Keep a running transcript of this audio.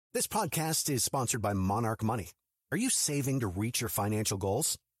This podcast is sponsored by Monarch Money. Are you saving to reach your financial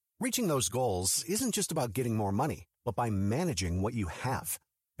goals? Reaching those goals isn't just about getting more money, but by managing what you have.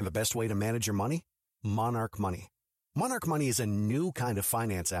 And the best way to manage your money? Monarch Money. Monarch Money is a new kind of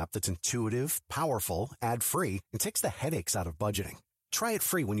finance app that's intuitive, powerful, ad-free, and takes the headaches out of budgeting. Try it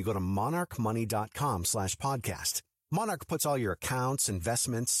free when you go to monarchmoney.com/podcast. Monarch puts all your accounts,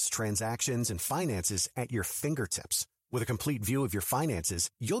 investments, transactions, and finances at your fingertips. With a complete view of your finances,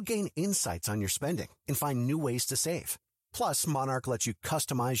 you'll gain insights on your spending and find new ways to save. Plus, Monarch lets you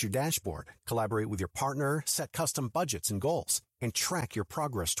customize your dashboard, collaborate with your partner, set custom budgets and goals, and track your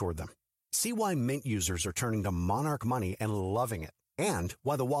progress toward them. See why Mint users are turning to Monarch Money and loving it, and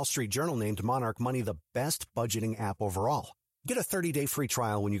why the Wall Street Journal named Monarch Money the best budgeting app overall. Get a 30-day free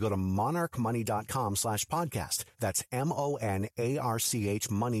trial when you go to monarchmoney.com/podcast. That's MONARCH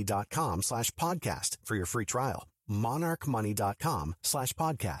money.com/podcast for your free trial.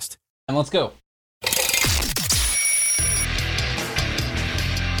 monarchmoney.com/podcast. And let's go.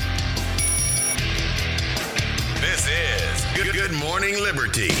 This is Good Morning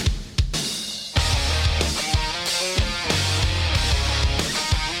Liberty.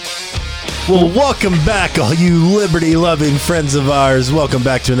 Well, welcome back, all you liberty-loving friends of ours. Welcome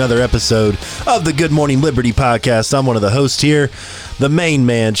back to another episode of the Good Morning Liberty podcast. I'm one of the hosts here, the main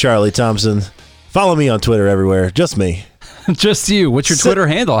man, Charlie Thompson. Follow me on Twitter everywhere. Just me. Just you. What's your Twitter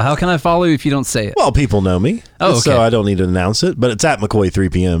handle? How can I follow you if you don't say it? Well, people know me, so I don't need to announce it, but it's at McCoy 3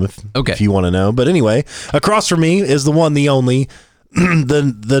 p.m. if you want to know. But anyway, across from me is the one, the only,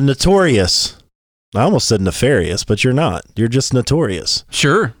 the notorious, I almost said nefarious, but you're not. You're just notorious.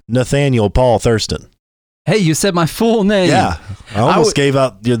 Sure. Nathaniel Paul Thurston. Hey, you said my full name. Yeah. I almost gave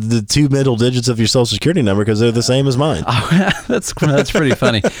out the two middle digits of your social security number because they're the same as mine. That's pretty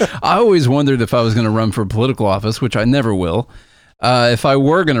funny. I always wondered if I was going to run for political office, which I never will. If I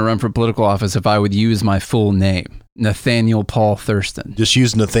were going to run for political office, if I would use my full name, Nathaniel Paul Thurston. Just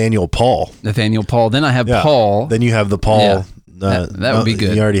use Nathaniel Paul. Nathaniel Paul. Then I have Paul. Then you have the Paul. Yeah. That would be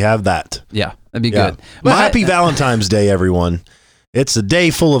good. You already have that. Yeah, that'd be good. Well, happy Valentine's Day, everyone. It's a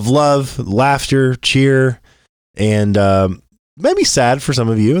day full of love, laughter, cheer, and maybe sad for some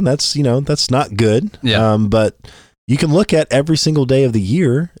of you, and that's not good. Yeah. But you can look at every single day of the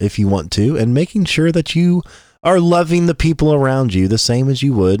year if you want to, and making sure that you are loving the people around you the same as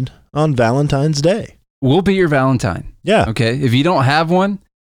you would on Valentine's Day. We'll be your Valentine. Yeah. Okay. If you don't have one,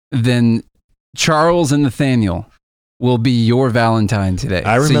 then Charles and Nathaniel will be your Valentine today.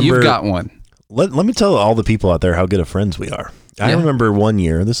 I remember, so you've got one. Let me tell all the people out there how good of friends we are. I remember one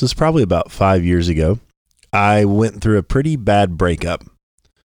year, this is probably about 5 years ago, I went through a pretty bad breakup.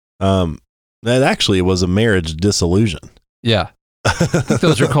 That actually was a marriage dissolution. Yeah. I think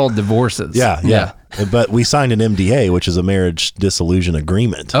those are called divorces. Yeah. But we signed an MDA, which is a marriage dissolution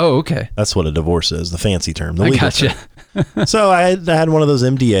agreement. Oh, okay. That's what a divorce is, the fancy term, the legal term. So I had one of those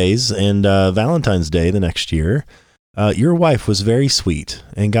MDAs, and Valentine's Day the next year, your wife was very sweet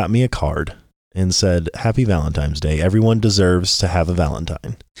and got me a card and said, "Happy Valentine's Day. Everyone deserves to have a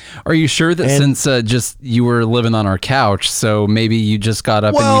Valentine." Are you sure that since just you were living on our couch, so maybe you just got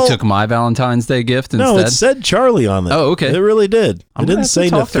up and you took my Valentine's Day gift instead? No, it said Charlie on it. Oh, okay. It really did. It didn't say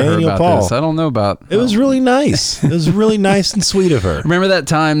Nathaniel Paul. This. I don't know about. It was really nice. It was really nice and sweet of her. Remember that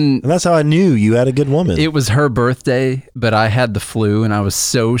time? And that's how I knew you had a good woman. It was her birthday, but I had the flu and I was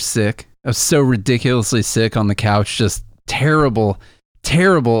so sick. I was so ridiculously sick on the couch, just terrible.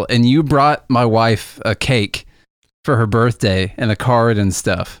 And you brought my wife a cake for her birthday and a card and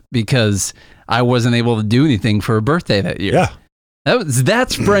stuff because I wasn't able to do anything for her birthday that year. Yeah.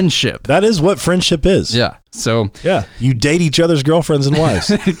 That's friendship. That is what friendship is. Yeah. So yeah, you date each other's girlfriends and wives.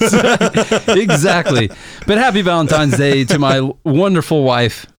 Exactly. But happy Valentine's Day to my wonderful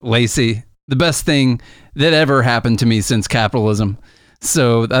wife, Lacey. The best thing that ever happened to me since capitalism.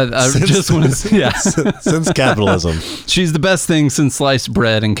 So I just want to say, since capitalism. She's the best thing since sliced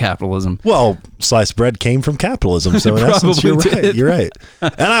bread and capitalism. Well, sliced bread came from capitalism, so in essence, you're right. You're right.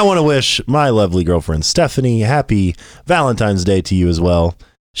 And I want to wish my lovely girlfriend, Stephanie, happy Valentine's Day to you as well.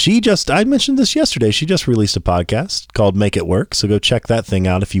 I mentioned this yesterday, she just released a podcast called Make It Work, so go check that thing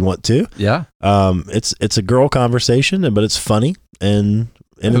out if you want to. Yeah. It's a girl conversation, but it's funny, and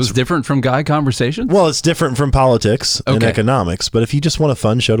it was different from guy conversations? Well, it's different from politics and economics, but if you just want a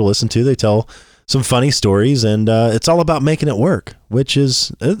fun show to listen to, they tell some funny stories, and it's all about making it work, which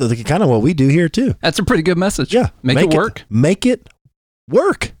is kind of what we do here too. That's a pretty good message. Yeah. Make it work. Make it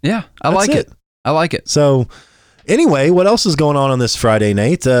work. Yeah, I like it. So anyway, what else is going on this Friday,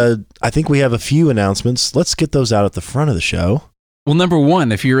 Nate? I think we have a few announcements. Let's get those out at the front of the show. Well, number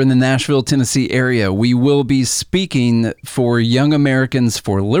one, if you're in the Nashville, Tennessee area, we will be speaking for Young Americans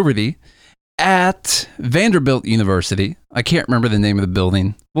for Liberty at Vanderbilt University. I can't remember the name of the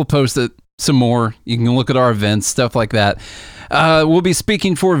building. We'll post it some more. You can look at our events, stuff like that. We'll be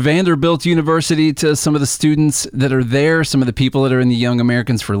speaking for Vanderbilt University to some of the students that are there, some of the people that are in the Young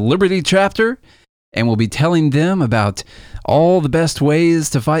Americans for Liberty chapter, and we'll be telling them about all the best ways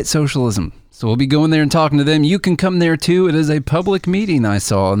to fight socialism. So we'll be going there and talking to them. You can come there too. It is a public meeting I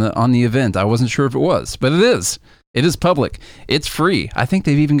saw on the event. I wasn't sure if it was, but it is. It is public. It's free. I think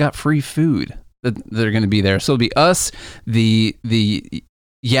they've even got free food that are going to be there. So it'll be us, the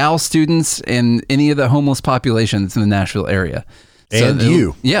YAL students, and any of the homeless populations in the Nashville area. And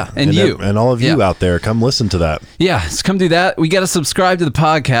you. Yeah, and you. And all of you out there, come listen to that. Yeah, so come do that. We got to subscribe to the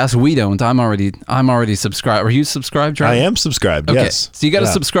podcast. We don't. I'm already subscribed. Are you subscribed, Charlie? I am subscribed, okay. Yes. So you got to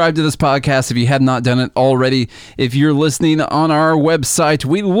subscribe to this podcast if you have not done it already. If you're listening on our website,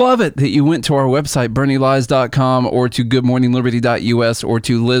 we love it that you went to our website, BernieLies.com, or to GoodMorningLiberty.us, or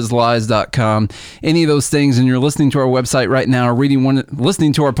to LizLies.com. Any of those things, and you're listening to our website right now, or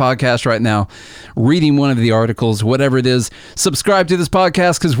listening to our podcast right now, reading one of the articles, whatever it is, subscribe to this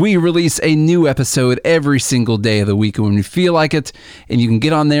podcast, because we release a new episode every single day of the week when we feel like it, and you can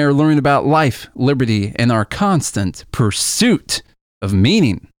get on there, learn about life, liberty, and our constant pursuit of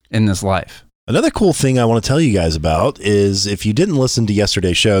meaning in this life. Another cool thing I want to tell you guys about is, if you didn't listen to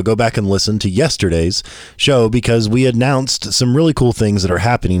yesterday's show, go back and listen to yesterday's show, because we announced some really cool things that are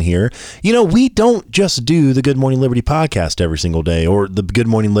happening here. You know, we don't just do the Good Morning Liberty podcast every single day, or the Good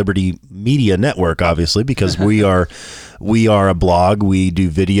Morning Liberty Media Network, obviously, because we are a blog, we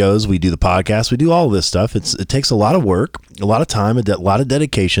do videos, we do the podcast, we do all of this stuff. It takes a lot of work, a lot of time, a lot of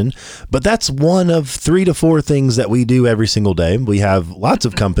dedication, but that's one of 3 to 4 things that we do every single day. We have lots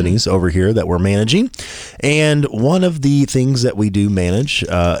of companies over here that we're managing, and one of the things that we do manage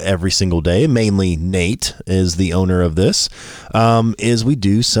every single day, mainly Nate is the owner of this, is we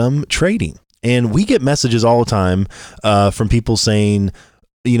do some trading. And we get messages all the time from people saying,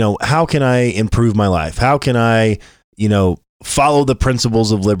 you know, how can I improve my life? How can I, you know, follow the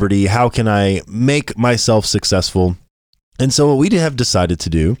principles of liberty? How can I make myself successful? And so what we have decided to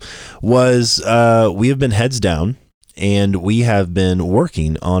do was we have been heads down, and we have been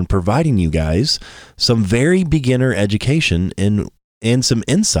working on providing you guys some very beginner education and some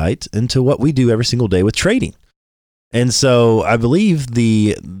insight into what we do every single day with trading. And so I believe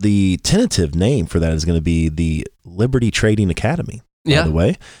the tentative name for that is going to be the Liberty Trading Academy, by the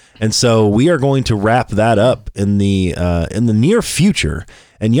way. And so we are going to wrap that up in the near future.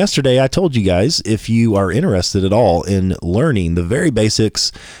 And yesterday I told you guys, if you are interested at all in learning the very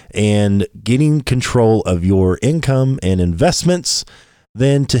basics and getting control of your income and investments,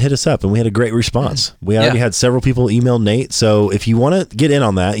 then to hit us up. And we had a great response. We already had several people email Nate. So if you want to get in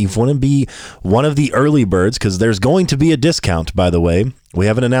on that, if you want to be one of the early birds, because there's going to be a discount, by the way. We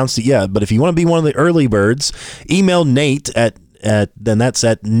haven't announced it yet, but if you want to be one of the early birds, email Nate then that's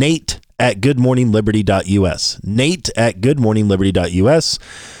at Nate@goodmorningliberty.us. Nate@goodmorningliberty.us.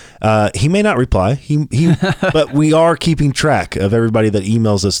 He may not reply, but we are keeping track of everybody that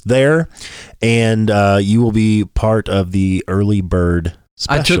emails us there, and you will be part of the early bird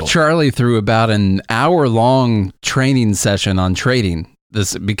special. I took Charlie through about an hour-long training session on trading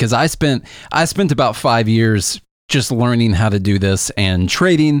this, because I spent about 5 years just learning how to do this and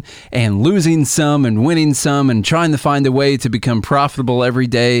trading and losing some and winning some and trying to find a way to become profitable every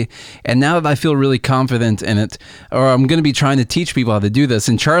day. And now that I feel really confident in it, or I'm going to be trying to teach people how to do this.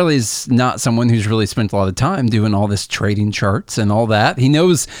 And Charlie's not someone who's really spent a lot of time doing all this trading charts and all that. He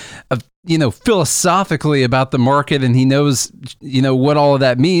knows, philosophically about the market, and he knows, what all of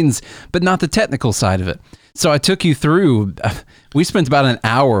that means, but not the technical side of it. So I took you through, we spent about an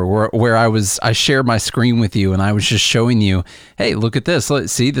hour where I shared my screen with you, and I was just showing you, hey, look at this.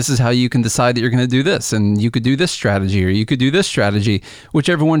 Let's see, this is how you can decide that you're going to do this, and you could do this strategy, or you could do this strategy,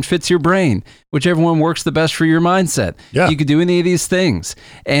 whichever one fits your brain, whichever one works the best for your mindset. Yeah. You could do any of these things.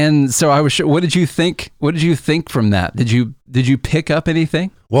 And so what did you think? What did you think from that? Did you pick up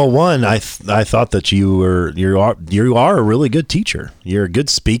anything? Well, one, I thought that you are a really good teacher. You're a good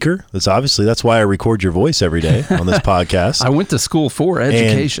speaker. That's why I record your voice every day on this podcast. I went to school for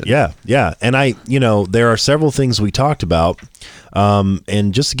education. And and there are several things we talked about.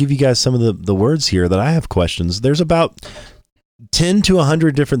 And just to give you guys some of the words here that I have questions, there's about 10 to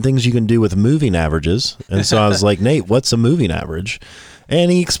 100 different things you can do with moving averages. And so I was like, Nate, what's a moving average? And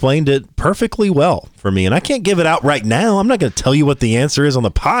he explained it perfectly well for me. And I can't give it out right now. I'm not going to tell you what the answer is on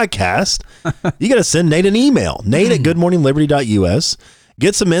the podcast. You got to send Nate an email. Nate@goodmorningliberty.us.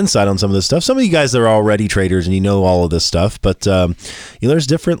 get some insight on some of this stuff. Some of you guys that are already traders and you know all of this stuff, but there's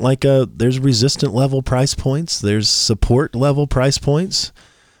different, there's resistant level price points. There's support level price points.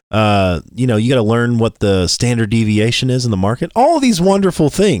 You got to learn what the standard deviation is in the market. All of these wonderful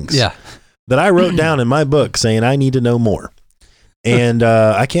things that I wrote down in my book saying I need to know more. And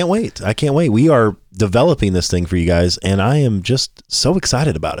I can't wait. We are developing this thing for you guys, and I am just so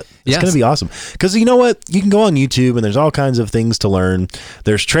excited about it. It's going to be awesome. Because you know what? You can go on YouTube, and there's all kinds of things to learn.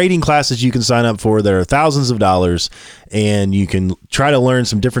 There's trading classes you can sign up for. There are thousands of dollars, and you can try to learn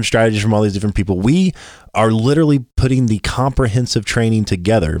some different strategies from all these different people. We are literally putting the comprehensive training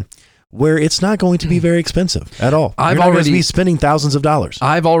together where it's not going to be very expensive at all. You're not going to be spending thousands of dollars.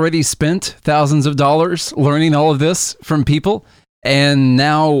 I've already spent thousands of dollars learning all of this from people. And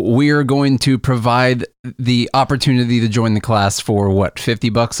now we're going to provide the opportunity to join the class for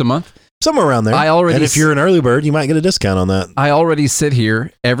 $50 a month? Somewhere around there. And if you're an early bird, you might get a discount on that. I already sit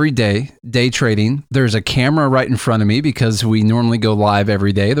here every day trading. There's a camera right in front of me because we normally go live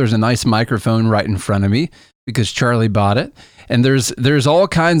every day. There's a nice microphone right in front of me because Charlie bought it. And there's all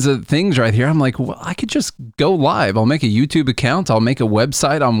kinds of things right here. I'm like, well, I could just go live. I'll make a YouTube account. I'll make a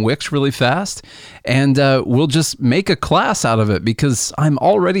website on Wix really fast. And we'll just make a class out of it because I'm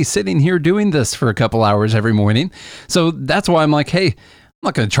already sitting here doing this for a couple hours every morning. So that's why I'm like, hey, I'm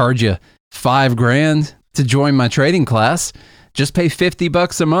not going to charge you $5,000 to join my trading class. Just pay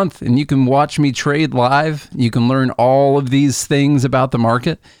 $50 a month and you can watch me trade live. You can learn all of these things about the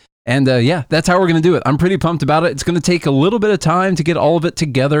market. And that's how we're going to do it. I'm pretty pumped about it. It's going to take a little bit of time to get all of it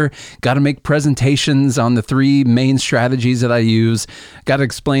together. Got to make presentations on the 3 main strategies that I use. Got to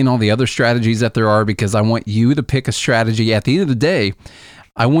explain all the other strategies that there are because I want you to pick a strategy. At the end of the day,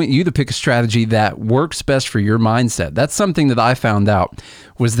 I want you to pick a strategy that works best for your mindset. That's something that I found out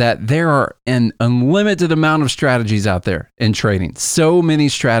was that there are an unlimited amount of strategies out there in trading. So many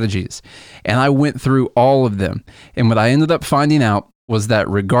strategies. And I went through all of them. And what I ended up finding out was that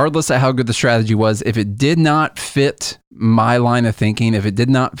regardless of how good the strategy was, if it did not fit my line of thinking, if it did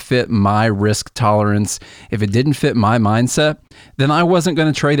not fit my risk tolerance, if it didn't fit my mindset, then I wasn't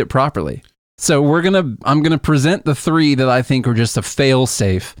going to trade it properly. So I'm going to present the 3 that I think are just a fail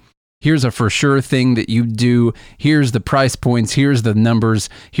safe. Here's a for sure thing that you do. Here's the price points. Here's the numbers.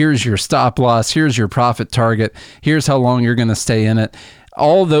 Here's your stop loss. Here's your profit target. Here's how long you're going to stay in it.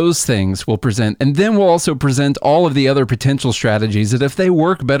 All those things we'll present. And then we'll also present all of the other potential strategies that if they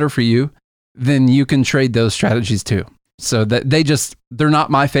work better for you, then you can trade those strategies too. So that they're not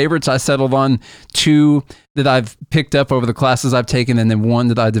my favorites. I settled on 2 that I've picked up over the classes I've taken, and then 1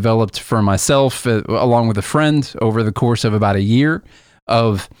 that I developed for myself along with a friend over the course of about a year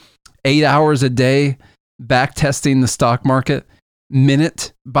of 8 hours a day back testing the stock market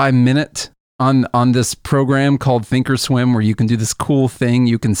minute by minute on this program called Thinkorswim, where you can do this cool thing.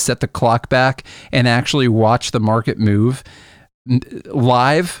 You can set the clock back and actually watch the market move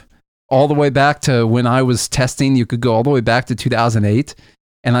live all the way back to when I was testing. You could go all the way back to 2008.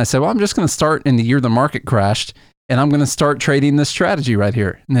 And I said, well, I'm just going to start in the year the market crashed, and I'm going to start trading this strategy right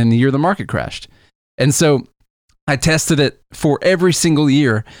here. And then the year the market crashed. And so I tested it for every single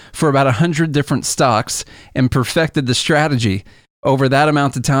year for about 100 different stocks and perfected the strategy. Over that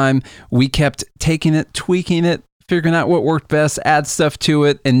amount of time, we kept taking it, tweaking it, figuring out what worked best, add stuff to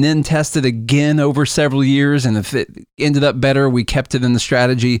it, and then test it again over several years. And if it ended up better, we kept it in the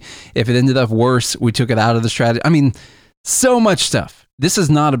strategy. If it ended up worse, we took it out of the strategy. I mean, so much stuff. This is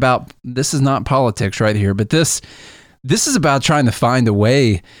not politics right here, but this is about trying to find a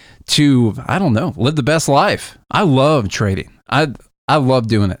way to, I don't know, live the best life. I love trading. I love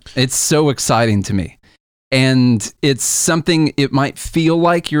doing it. It's so exciting to me. And it's something, it might feel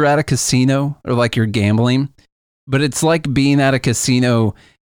like you're at a casino or like you're gambling, but it's like being at a casino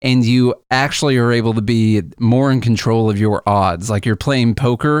and you actually are able to be more in control of your odds. Like you're playing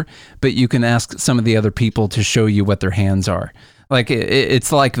poker, but you can ask some of the other people to show you what their hands are. Like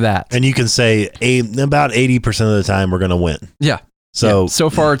it's like that. And you can say about 80% of the time we're going to win. Yeah. So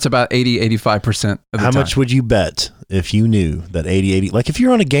far it's about 80-85% of the time. How much would you bet if you knew that 80, like if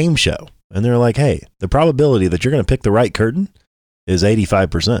you're on a game show and they're like, hey, the probability that you're going to pick the right curtain is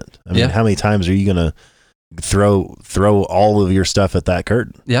 85%. I mean, how many times are you going to throw all of your stuff at that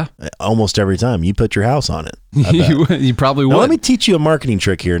curtain? Yeah. Almost every time. You put your house on it. You probably would. Now, let me teach you a marketing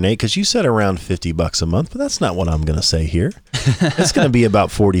trick here, Nate, because you said around $50 a month, but that's not what I'm going to say here. It's going to be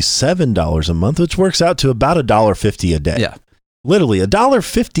about $47 a month, which works out to about $1.50 a day. Yeah. Literally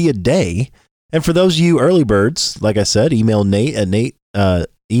 $1.50 a day. And for those of you early birds, like I said, email Nate at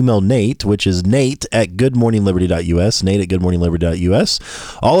email Nate, which is nate@goodmorningliberty.us, nate@goodmorningliberty.us.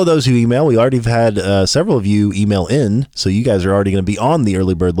 All of those who email, we already have had several of you email in, so you guys are already going to be on the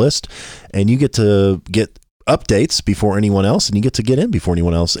early bird list, and you get to get updates before anyone else, and you get to get in before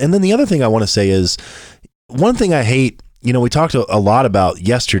anyone else. And then the other thing I want to say is, one thing I hate, we talked a lot about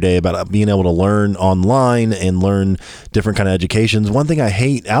yesterday about being able to learn online and learn different kind of educations. One thing I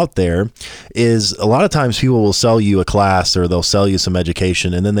hate out there is a lot of times people will sell you a class or they'll sell you some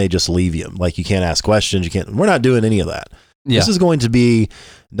education and then they just leave you. Like, you can't ask questions. We're not doing any of that. Yeah. This is going to be,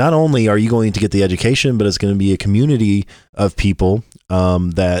 not only are you going to get the education, but it's going to be a community of people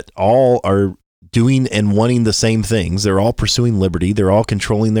that all are doing and wanting the same things. They're all pursuing liberty. They're all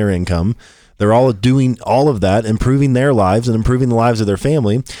controlling their income. They're all doing all of that, improving their lives and improving the lives of their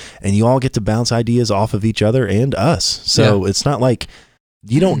family. And you all get to bounce ideas off of each other and us. So It's not like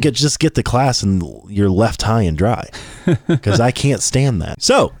you don't just get the class and you're left high and dry, because I can't stand that.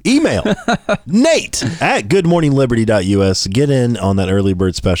 So email Nate@goodmorningliberty.us. Get in on that early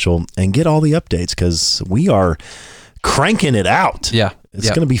bird special and get all the updates, because we are cranking it out. Yeah. It's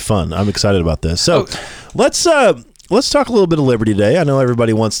going to be fun. I'm excited about this. So let's talk a little bit of liberty today. I know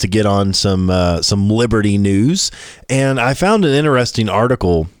everybody wants to get on some liberty news, and I found an interesting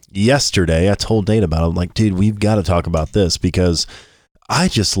article yesterday. I told Nate about it. I'm like, dude, we've got to talk about this, because I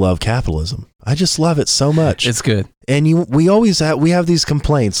just love capitalism. I just love it so much. It's good. And we always have these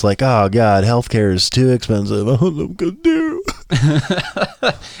complaints like, oh God, healthcare is too expensive. I don't know what I'm gonna do.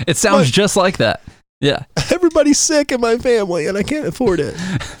 It sounds just like that. Yeah. Everybody's sick in my family and I can't afford it.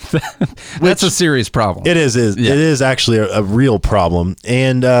 That's a serious problem. It is. It is actually a real problem.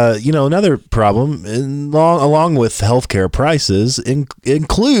 And, another problem along with healthcare prices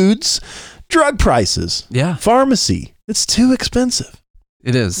includes drug prices. Yeah. Pharmacy. It's too expensive.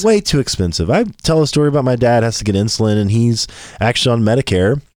 It is. Way too expensive. I tell a story about my dad has to get insulin, and he's actually on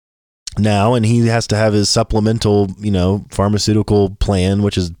Medicare now, and he has to have his supplemental, pharmaceutical plan,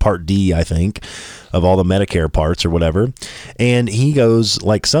 which is Part D, I think, of all the Medicare parts or whatever. And he goes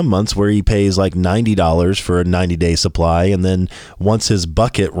like some months where he pays like $90 for a 90-day supply. And then once his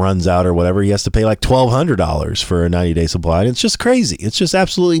bucket runs out or whatever, he has to pay like $1,200 for a 90-day supply. And it's just crazy. It's just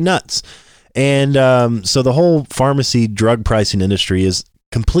absolutely nuts. And so the whole pharmacy drug pricing industry is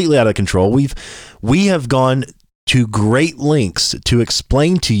completely out of control. We have gone to great lengths to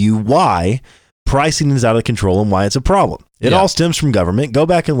explain to you why pricing is out of control and why it's a problem. It all stems from government. Go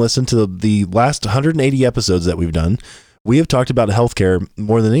back and listen to the last 180 episodes that we've done. We have talked about healthcare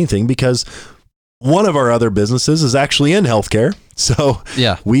more than anything, because one of our other businesses is actually in healthcare. So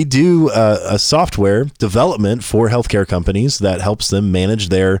we do a software development for healthcare companies that helps them manage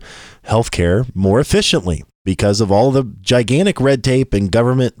their healthcare more efficiently, because of all the gigantic red tape and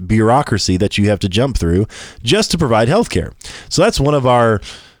government bureaucracy that you have to jump through just to provide healthcare. So that's one of our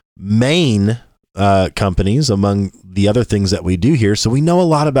main companies among the other things that we do here. So we know a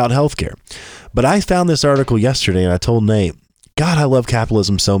lot about healthcare. But I found this article yesterday and I told Nate, God, I love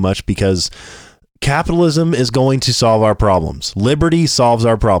capitalism so much, because capitalism is going to solve our problems. Liberty solves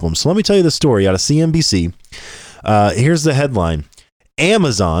our problems. So let me tell you the story out of CNBC. Here's the headline.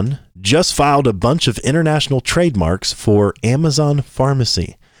 Amazon just filed a bunch of international trademarks for Amazon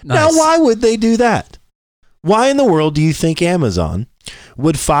Pharmacy. Nice. Now, why would they do that? Why in the world do you think Amazon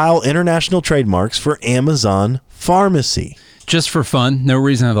would file international trademarks for Amazon Pharmacy? Just for fun. No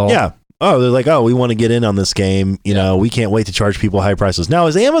reason at all. Yeah. Oh, they're like, we want to get in on this game. We can't wait to charge people high prices. Now,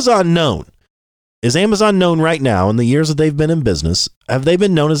 is Amazon known? Is Amazon known right now, in the years that they've been in business, have they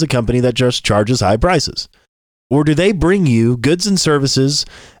been known as a company that just charges high prices? Or do they bring you goods and services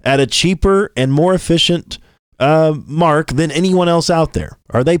at a cheaper and more efficient mark than anyone else out there?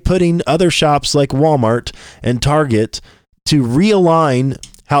 Are they putting other shops like Walmart and Target to realign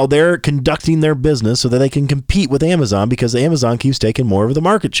how they're conducting their business so that they can compete with Amazon, because Amazon keeps taking more of the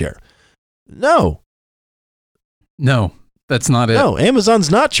market share? No, that's not it. No, Amazon's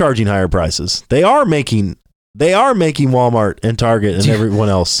not charging higher prices. They are making Walmart and Target and everyone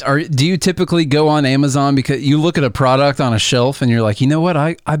else. Do you typically go on Amazon because you look at a product on a shelf and you're like, you know what?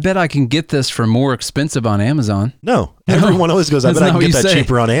 I bet I can get this for more expensive on Amazon. No. Everyone always goes, I bet I can get that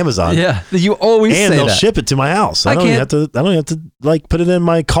cheaper on Amazon. Yeah. You always say that. And they'll ship it to my house. I don't even have to like put it in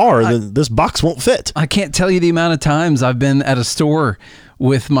my car. This box won't fit. I can't tell you the amount of times I've been at a store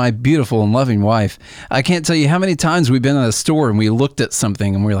with my beautiful and loving wife. I can't tell you how many times we've been at a store and we looked at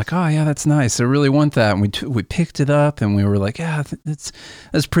something and we're like, oh yeah, that's nice. I really want that. And we picked it up and we were like, yeah, that's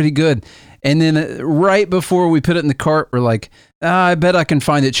pretty good. And then right before we put it in the cart, we're like, I bet I can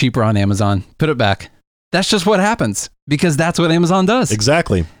find it cheaper on Amazon. Put it back. That's just what happens, because that's what Amazon does.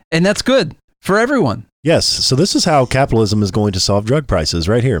 Exactly. And that's good for everyone. Yes. So this is how capitalism is going to solve drug prices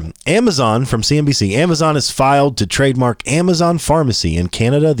right here. Amazon from CNBC. Amazon has filed to trademark Amazon Pharmacy in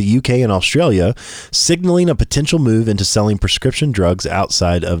Canada, the UK, and Australia, signaling a potential move into selling prescription drugs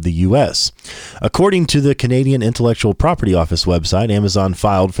outside of the US. According to the Canadian Intellectual Property Office website, Amazon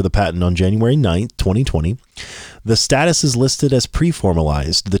filed for the patent on January 9th, 2020. The status is listed as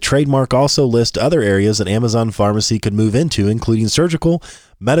pre-formalized. The trademark also lists other areas that Amazon Pharmacy could move into, including surgical,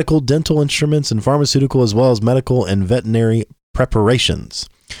 medical, dental instruments, and pharmaceutical, as well as medical and veterinary preparations.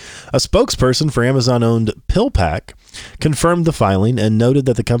 A spokesperson for Amazon-owned PillPack confirmed the filing and noted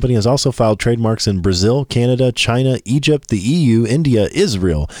that the company has also filed trademarks in Brazil, Canada, China, Egypt, the EU, India,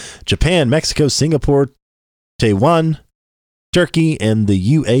 Israel, Japan, Mexico, Singapore, Taiwan, Turkey, and the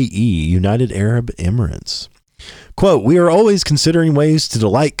UAE, United Arab Emirates. Quote, "We are always considering ways to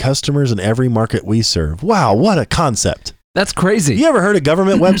delight customers in every market we serve." Wow, what a concept. That's crazy. You ever heard a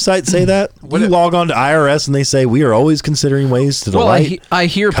government website say that? You log on to IRS and they say, "We are always considering ways to delight I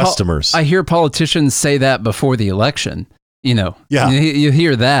hear customers." I hear politicians say that before the election. Yeah. You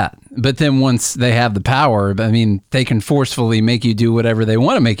hear that. But then once they have the power, I mean, they can forcefully make you do whatever they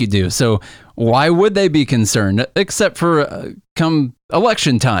want to make you do. So why would they be concerned? Except for come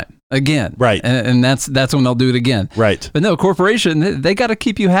election time. Again. Right. And that's when they'll do it again. Right. But no, corporation, they got to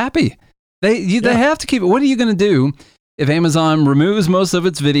keep you happy. They have to keep it. What are you going to do if Amazon removes most of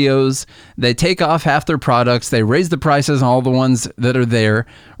its videos, they take off half their products, they raise the prices on all the ones that are there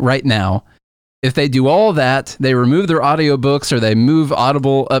right now? If they do all that, they remove their audiobooks or they move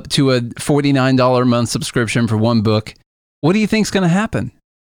Audible up to a $49 a month subscription for one book, what do you think's going to happen?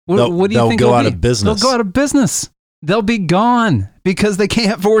 What do you think they'll go out of business. They'll go out of business. They'll be gone because they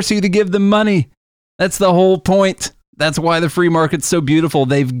can't force you to give them money. That's the whole point. That's why the free market's so beautiful.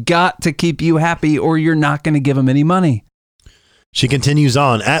 They've got to keep you happy or you're not going to give them any money. She continues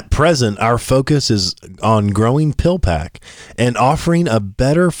on, "At present, our focus is on growing PillPack and offering a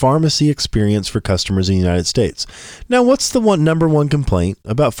better pharmacy experience for customers in the United States." Now, what's the number one complaint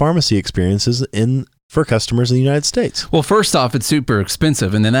about pharmacy experiences for customers in the United States? Well, first off, it's super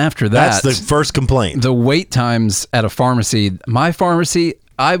expensive. And then after that, that's the first complaint. The wait times at a pharmacy. My pharmacy,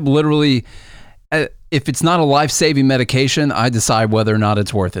 I literally, if it's not a life-saving medication, I decide whether or not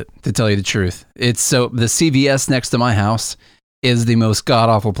it's worth it, to tell you the truth. It's so the CVS next to my house is the most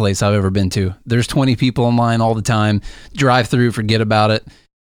god-awful place I've ever been to. There's 20 people in line all the time. Drive through, forget about it.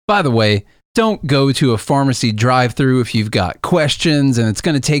 By the way, don't go to a pharmacy drive-through if you've got questions and it's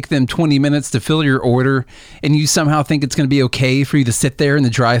going to take them 20 minutes to fill your order and you somehow think it's going to be okay for you to sit there in the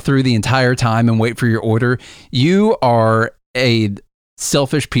drive-through the entire time and wait for your order. You are a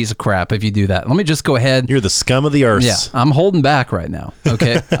selfish piece of crap if you do that. Let me just go ahead. You're the scum of the earth. Yeah, I'm holding back right now,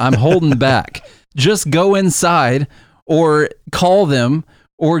 okay? I'm holding back. Just go inside or call them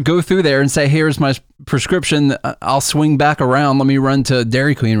or go through there and say, "Here's my prescription. I'll swing back around. Let me run to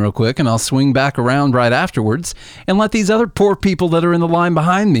Dairy Queen real quick and I'll swing back around right afterwards and let these other poor people that are in the line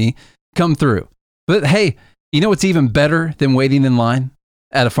behind me come through." But hey, you know what's even better than waiting in line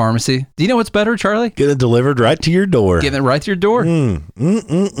at a pharmacy? Do you know what's better, Charlie? Get it delivered right to your door. Getting it right to your door. And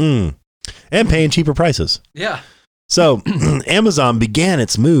paying cheaper prices. Yeah. So Amazon began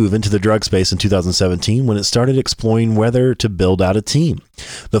its move into the drug space in 2017 when it started exploring whether to build out a team.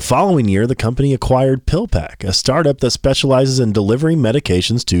 The following year, the company acquired PillPack, a startup that specializes in delivering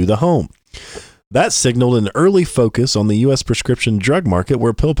medications to the home. That signaled an early focus on the U.S. prescription drug market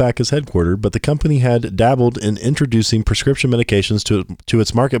where PillPack is headquartered, but the company had dabbled in introducing prescription medications to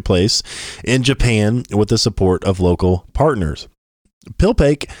its marketplace in Japan with the support of local partners.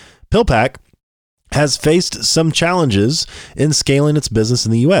 PillPack has faced some challenges in scaling its business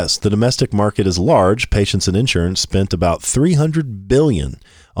in the U.S. The domestic market is large. Patients and insurance spent about $300 billion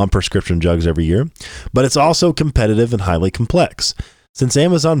on prescription drugs every year, but it's also competitive and highly complex. Since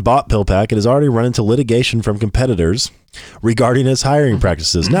Amazon bought PillPack, it has already run into litigation from competitors regarding its hiring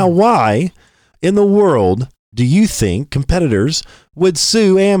practices. Now, why in the world do you think competitors would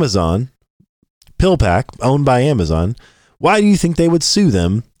sue Amazon, PillPack, owned by Amazon? Why do you think they would sue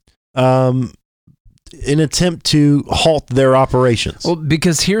them in attempt to halt their operations? Well,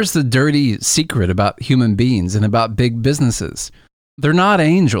 because here's the dirty secret about human beings and about big businesses. They're not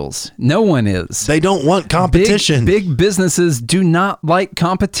angels. No one is. They don't want competition. Big businesses do not like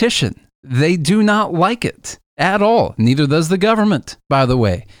competition. They do not like it at all. Neither does the government, by the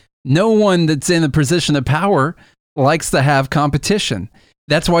way. No one that's in a position of power likes to have competition.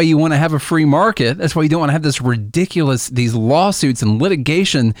 That's why you want to have a free market. That's why you don't want to have these lawsuits and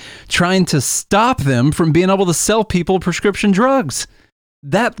litigation trying to stop them from being able to sell people prescription drugs.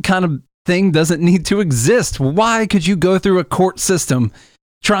 That kind of thing doesn't need to exist. Why could you go through a court system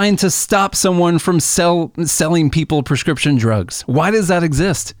trying to stop someone from selling people prescription drugs. Why does that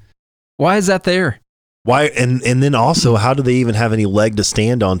exist? Why is that there? Why? And then also, how do they even have any leg to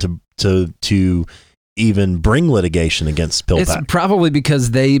stand on to even bring litigation against PillPack? It's probably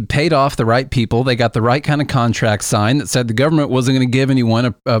because they paid off the right people. They got the right kind of contract signed that said the government wasn't going to give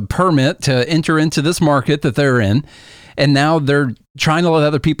anyone a permit to enter into this market that they're in. And now they're trying to let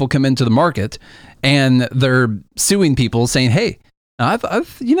other people come into the market, and they're suing people saying, hey, I've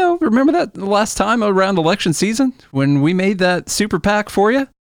remember that last time around election season when we made that super PAC for you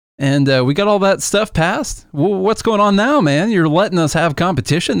and we got all that stuff passed? Well, what's going on now, man? You're letting us have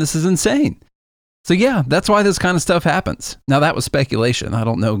competition. This is insane. So yeah, that's why this kind of stuff happens. Now that was speculation. I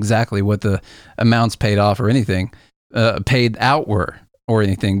don't know exactly what the amounts paid off or anything, paid out were or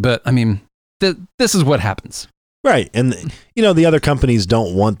anything. But I mean, this is what happens. Right. And, the other companies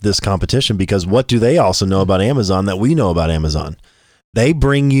don't want this competition because what do they also know about Amazon that we know about Amazon? They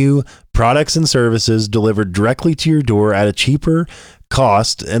bring you products and services delivered directly to your door at a cheaper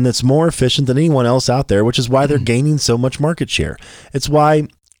cost, and it's more efficient than anyone else out there, which is why they're gaining so much market share. It's why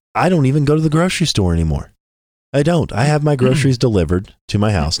I don't even go to the grocery store anymore. I don't. I have my groceries delivered to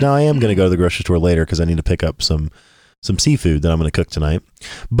my house. Now, I am going to go to the grocery store later because I need to pick up some seafood that I'm going to cook tonight.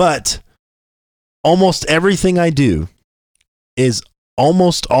 But almost everything I do is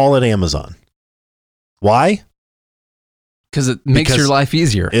almost all at Amazon. Why? Because it makes your life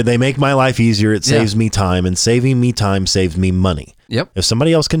easier. They make my life easier. It saves me time, and saving me time saves me money. Yep. If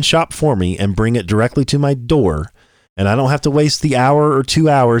somebody else can shop for me and bring it directly to my door, and I don't have to waste the hour or 2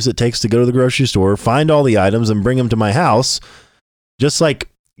 hours it takes to go to the grocery store, find all the items, and bring them to my house, just like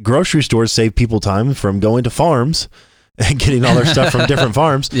grocery stores save people time from going to farms and getting all their stuff from different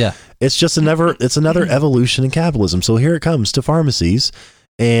farms. Yeah. It's just another evolution in capitalism. So here it comes to pharmacies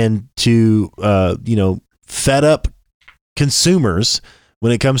and to, fed up consumers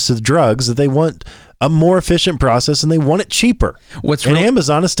when it comes to the drugs that they want a more efficient process and they want it cheaper.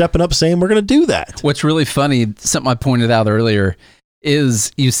 Amazon is stepping up saying we're going to do that. What's really funny, something I pointed out earlier,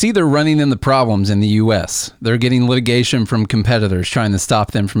 is you see they're running into problems in the U.S. They're getting litigation from competitors trying to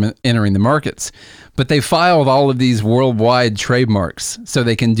stop them from entering the markets. But they filed all of these worldwide trademarks so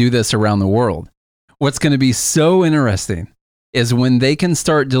they can do this around the world. What's going to be so interesting is when they can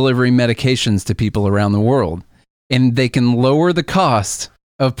start delivering medications to people around the world and they can lower the cost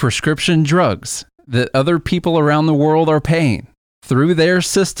of prescription drugs that other people around the world are paying through their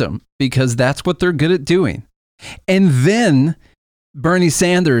system because that's what they're good at doing. And then Bernie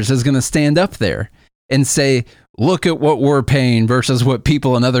Sanders is going to stand up there and say, look at what we're paying versus what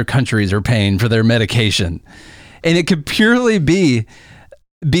people in other countries are paying for their medication. And it could purely be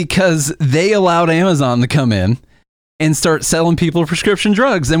because they allowed Amazon to come in and start selling people prescription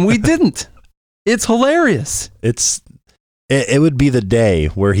drugs, and we didn't. It's hilarious. It would be the day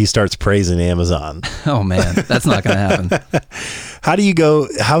where he starts praising Amazon. Oh man, that's not going to happen.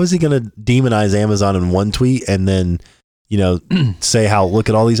 How is he going to demonize Amazon in one tweet and then, say how, look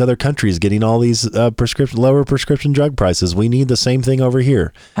at all these other countries getting all these lower prescription drug prices. We need the same thing over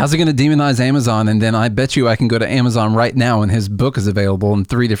here. How's he going to demonize Amazon? And then I bet you I can go to Amazon right now and his book is available in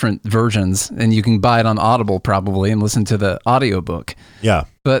 3 different versions and you can buy it on Audible probably and listen to the audiobook. Yeah.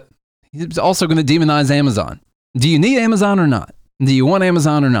 But he's also going to demonize Amazon. Do you need Amazon or not? Do you want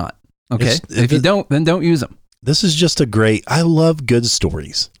Amazon or not? Okay. If you don't, then don't use them. This is just I love good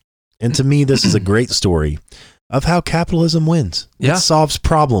stories. And to me, this is a great story of how capitalism wins. Yeah. It solves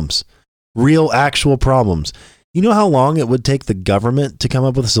problems, real, actual problems. You know how long it would take the government to come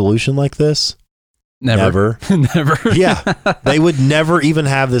up with a solution like this? Never. Never. Yeah. They would never even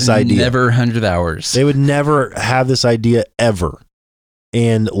have this idea. Never 100 hours. They would never have this idea ever.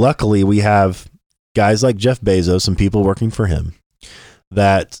 And luckily, we have guys like Jeff Bezos and people working for him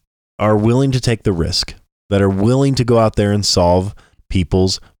that are willing to take the risk, that are willing to go out there and solve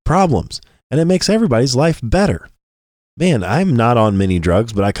people's problems. And it makes everybody's life better. Man, I'm not on many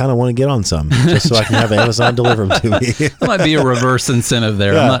drugs, but I kind of want to get on some just so I can have Amazon deliver them to me. There might be a reverse incentive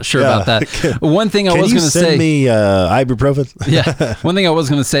there. I'm not sure about that. One thing I was going to say. Can you send me ibuprofen? Yeah. One thing I was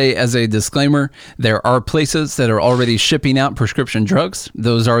going to say as a disclaimer, there are places that are already shipping out prescription drugs.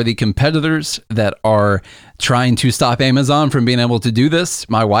 Those are the competitors that are trying to stop Amazon from being able to do this.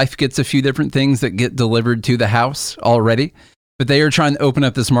 My wife gets a few different things that get delivered to the house already. But they are trying to open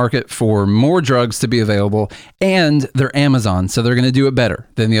up this market for more drugs to be available, and they're Amazon, so they're going to do it better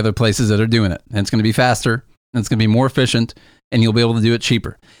than the other places that are doing it. And it's going to be faster, and it's going to be more efficient, and you'll be able to do it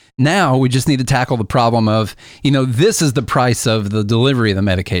cheaper. Now, we just need to tackle the problem of, this is the price of the delivery of the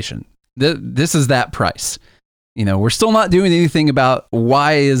medication. This is that price. We're still not doing anything about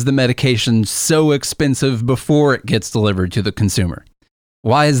why is the medication so expensive before it gets delivered to the consumer.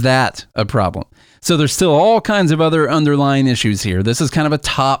 Why is that a problem? So there's still all kinds of other underlying issues here. This is kind of a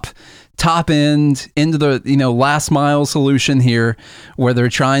top end into the last mile solution here, where they're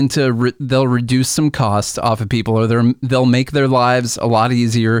trying to they'll reduce some costs off of people, or they'll make their lives a lot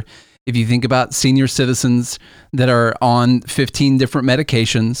easier. If you think about senior citizens that are on 15 different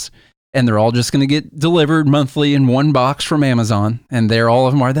medications, and they're all just going to get delivered monthly in one box from Amazon, and all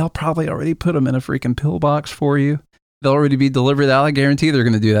of them are, they'll probably already put them in a freaking pill box for you. They'll already be delivered out. I guarantee they're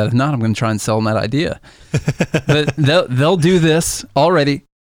going to do that. If not, I'm going to try and sell them that idea. But they'll do this already.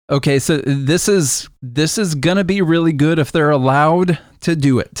 Okay, so this is going to be really good if they're allowed to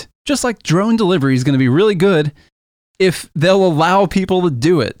do it. Just like drone delivery is going to be really good if they'll allow people to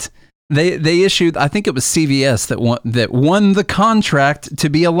do it. They issued, I think it was CVS that won the contract to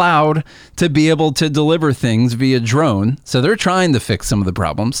be allowed to be able to deliver things via drone. So they're trying to fix some of the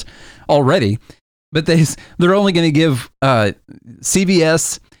problems already, but they're only going to give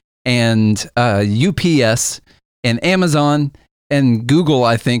CVS and UPS and Amazon and Google,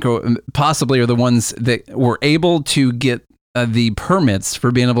 I think, or possibly are the ones that were able to get the permits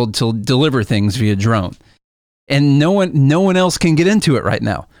for being able to deliver things via drone. And no one else can get into it right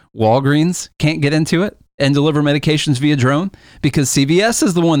now. Walgreens can't get into it and deliver medications via drone because CVS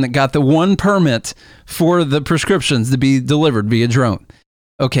is the one that got the one permit for the prescriptions to be delivered via drone.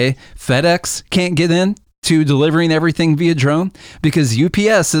 Okay, FedEx can't get in to delivering everything via drone because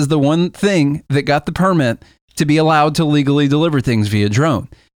UPS is the one thing that got the permit to be allowed to legally deliver things via drone.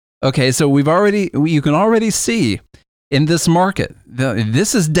 Okay, so you can already see in this market,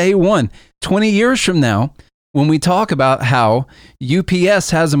 this is day one. 20 years from now, when we talk about how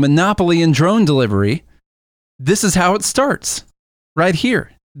UPS has a monopoly in drone delivery, this is how it starts right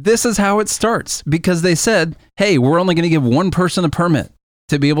here. This is how it starts because they said, hey, we're only going to give one person a permit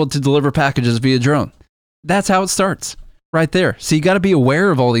to be able to deliver packages via drone. That's how it starts right there. So you got to be aware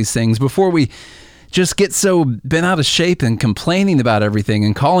of all these things before we just get so bent out of shape and complaining about everything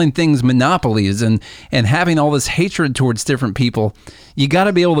and calling things monopolies and having all this hatred towards different people. You got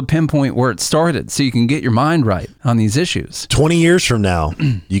to be able to pinpoint where it started so you can get your mind right on these issues. 20 years from now,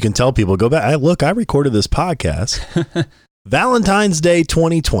 you can tell people, go back. I recorded this podcast, Valentine's Day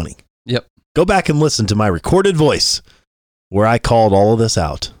 2020. Yep. Go back and listen to my recorded voice where I called all of this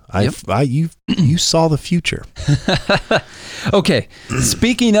out. You saw the future. Okay.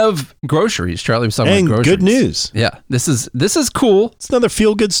 Speaking of groceries, Charlie was talking about groceries. Good news. Yeah. This is cool. It's another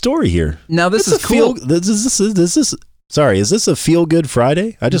feel-good story here. Now this is cool. Is this a feel-good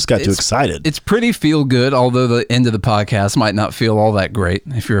Friday? I just got too excited. It's pretty feel-good, although the end of the podcast might not feel all that great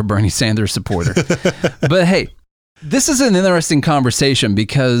if you're a Bernie Sanders supporter. But hey, this is an interesting conversation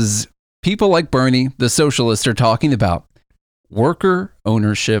because people like Bernie, the socialists, are talking about worker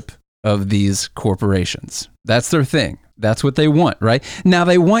ownership of these corporations. That's their thing. That's what they want, right? Now,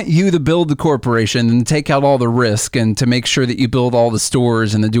 they want you to build the corporation and take out all the risk and to make sure that you build all the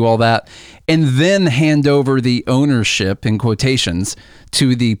stores and to do all that, and then hand over the ownership, in quotations,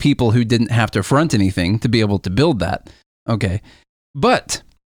 to the people who didn't have to front anything to be able to build that. Okay. But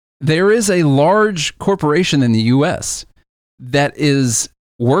there is a large corporation in the U.S. that is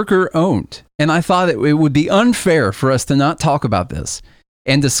worker owned. And I thought it would be unfair for us to not talk about this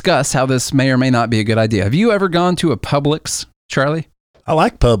and discuss how this may or may not be a good idea. Have you ever gone to a Publix, Charlie? I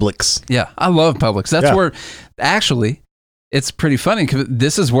like Publix. Yeah, I love Publix. That's where, actually, it's pretty funny because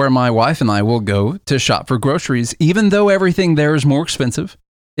this is where my wife and I will go to shop for groceries, even though everything there is more expensive.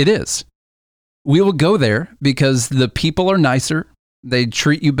 It is. We will go there because the people are nicer. They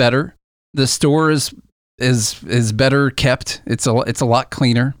treat you better. The store is better kept. It's a lot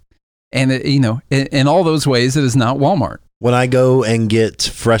cleaner. And in all those ways, it is not Walmart. When I go and get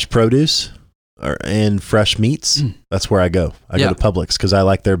fresh produce and fresh meats, that's where I go. I go to Publix because I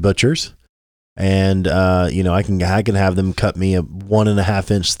like their butchers, and I can have them cut me a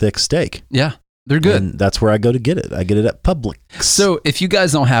 1.5 inch thick steak. Yeah, they're good. And that's where I go to get it. I get it at Publix. So if you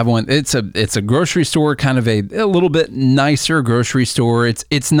guys don't have one, it's a grocery store, kind of a little bit nicer grocery store.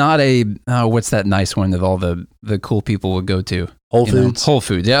 It's not a what's that nice one that all the cool people would go to? Whole Foods. Whole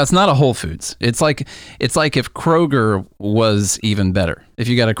Foods. Yeah, it's not a Whole Foods. It's like if Kroger was even better. If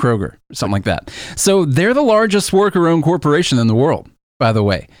you got a Kroger, something like that. So they're the largest worker-owned corporation in the world, by the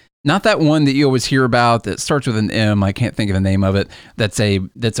way. Not that one that you always hear about that starts with an M. I can't think of the name of it. That's a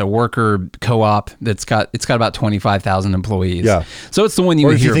worker co-op it's got about 25,000 employees. Yeah. So it's the one you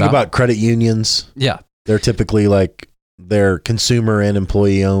would hear about. Or if you think about credit unions. Yeah. They're typically like they're consumer and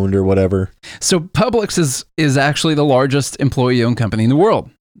employee owned or whatever. So Publix is actually the largest employee owned company in the world.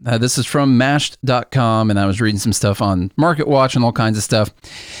 This is from Mashed.com, and I was reading some stuff on Market Watch and all kinds of stuff.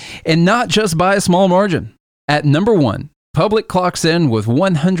 And not just by a small margin. At number one, Public clocks in with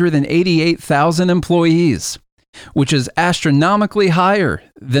 188,000 employees, which is astronomically higher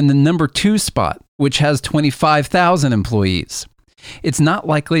than the number 2 spot, which has 25,000 employees. It's not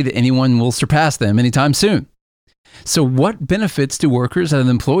likely that anyone will surpass them anytime soon. So what benefits do workers at an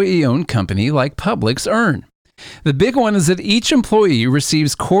employee-owned company like Publix earn? The big one is that each employee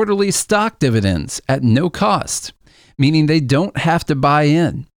receives quarterly stock dividends at no cost, meaning they don't have to buy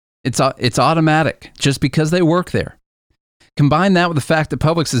in. It's automatic just because they work there. Combine that with the fact that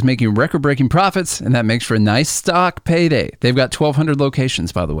Publix is making record-breaking profits, and that makes for a nice stock payday. They've got 1,200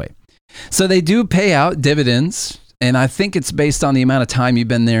 locations, by the way. So they do pay out dividends, and I think it's based on the amount of time you've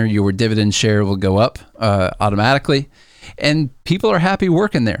been there. Your dividend share will go up automatically, and people are happy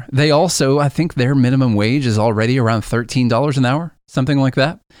working there. They also, I think their minimum wage is already around $13 an hour, something like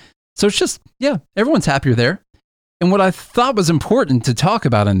that. So it's just, yeah, everyone's happier there. And what I thought was important to talk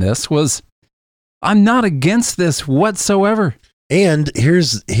about in this was, I'm not against this whatsoever. And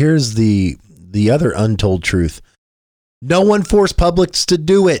here's the other untold truth. No one forced Publix to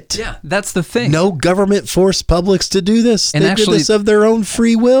do it. Yeah, that's the thing. No government forced Publix to do this. And they actually, did this of their own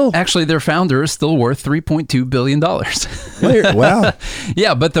free will. Actually, their founder is still worth $3.2 billion. Wow.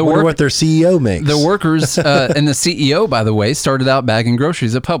 Yeah, but what their CEO makes. The workers and the CEO, by the way, started out bagging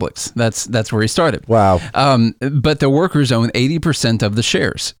groceries at Publix. That's where he started. Wow. But the workers own 80% of the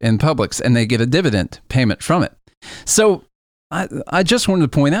shares in Publix, and they get a dividend payment from it. So I just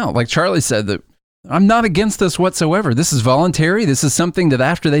wanted to point out, like Charlie said, that I'm not against this whatsoever. This is voluntary. This is something that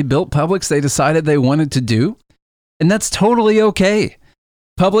after they built Publix, they decided they wanted to do. And that's totally okay.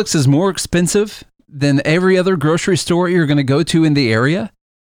 Publix is more expensive than every other grocery store you're going to go to in the area,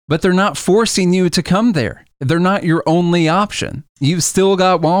 but they're not forcing you to come there. They're not your only option. You've still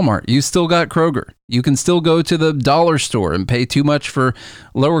got Walmart. You've still got Kroger. You can still go to the dollar store and pay too much for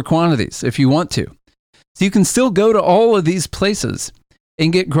lower quantities if you want to. So you can still go to all of these places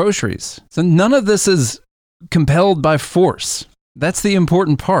and get groceries. So none of this is compelled by force. That's the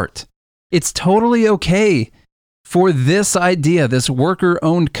important part. It's totally okay for this idea, this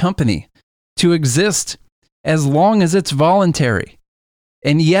worker-owned company, to exist as long as it's voluntary.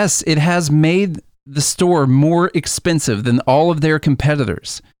 And yes, it has made the store more expensive than all of their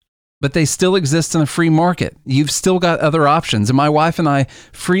competitors, but they still exist in a free market. You've still got other options. And my wife and I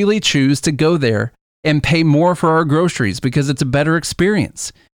freely choose to go there and pay more for our groceries because it's a better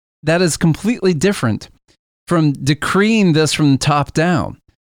experience. That is completely different from decreeing this from the top down,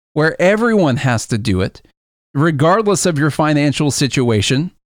 where everyone has to do it, regardless of your financial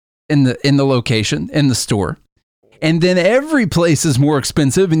situation in the location, in the store. And then every place is more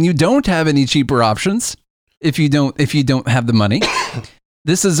expensive and you don't have any cheaper options if you don't have the money.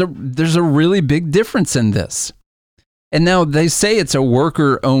 There's a really big difference in this. And now they say it's a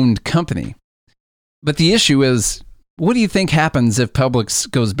worker-owned company. But the issue is, what do you think happens if Publix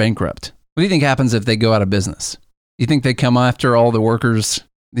goes bankrupt? What do you think happens if they go out of business? Do you think they come after all the workers?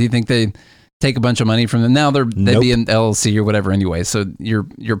 Do you think they take a bunch of money from them? Now they'd be an LLC or whatever anyway, so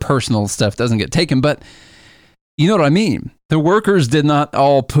your personal stuff doesn't get taken. But you know what I mean? The workers did not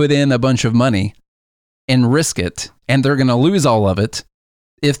all put in a bunch of money and risk it, and they're going to lose all of it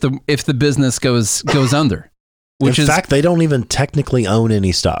if the business goes under. In fact, they don't even technically own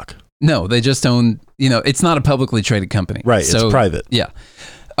any stock. No, they just own, it's not a publicly traded company. Right, so, it's private. Yeah.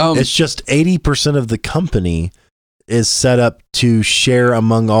 It's just 80% of the company is set up to share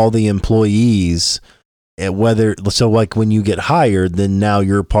among all the employees. So like when you get hired, then now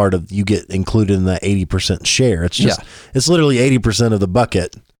you get included in the 80% share. It's just, It's literally 80% of the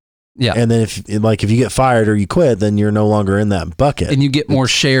bucket. Yeah. And then if you get fired or you quit, then you're no longer in that bucket. And you get more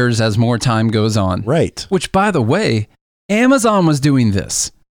shares as more time goes on. Right. Which, by the way, Amazon was doing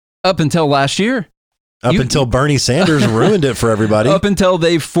this up until last year. Until Bernie Sanders ruined it for everybody. Up until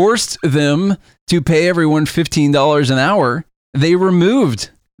they forced them to pay everyone $15 an hour, they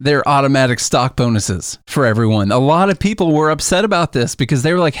removed their automatic stock bonuses for everyone. A lot of people were upset about this because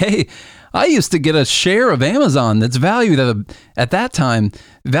they were like, hey, I used to get a share of Amazon that's valued at that time,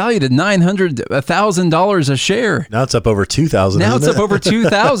 valued at $900,000 a share. Now it's up over $2,000. Now it's up over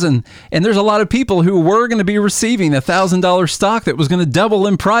 $2,000. And there's a lot of people who were going to be receiving $1,000 stock that was going to double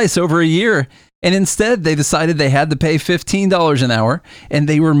in price over a year. And instead, they decided they had to pay $15 an hour, and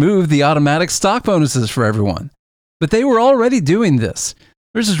they removed the automatic stock bonuses for everyone. But they were already doing this.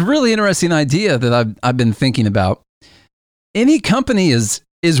 There's this really interesting idea that I've been thinking about. Any company is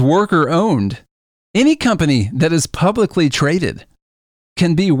worker-owned. Any company that is publicly traded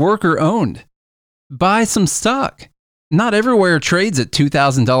can be worker-owned. Buy some stock. Not everywhere trades at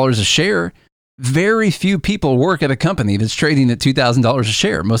 $2,000 a share. Very few people work at a company that's trading at $2,000 a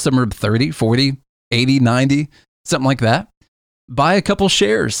share. Most of them are 30, 40, 80, 90, something like that. Buy a couple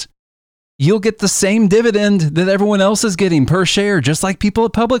shares. You'll get the same dividend that everyone else is getting per share, just like people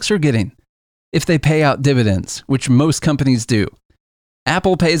at Publix are getting if they pay out dividends, which most companies do.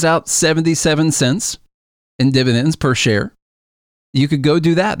 Apple pays out 77 cents in dividends per share. You could go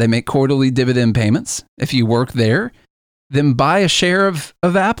do that. They make quarterly dividend payments. If you work there, then buy a share of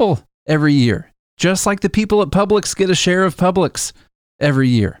Apple every year, just like the people at Publix get a share of Publix every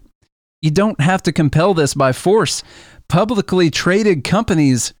year. You don't have to compel this by force. Publicly traded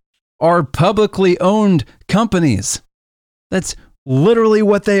companies are publicly owned companies. That's literally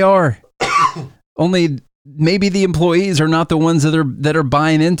what they are. Only maybe the employees are not the ones that are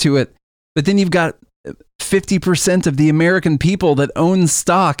buying into it. But then you've got 50% of the American people that own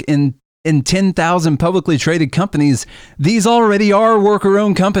stock in 10,000 publicly traded companies. These already are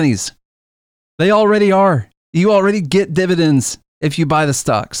worker-owned companies. They already are. You already get dividends if you buy the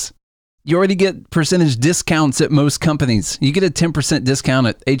stocks. You already get percentage discounts at most companies. You get a 10% discount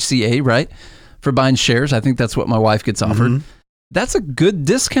at HCA, right? For buying shares. I think that's what my wife gets offered. Mm-hmm. That's a good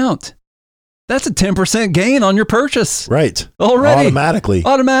discount. That's a 10% gain on your purchase. Right. Already.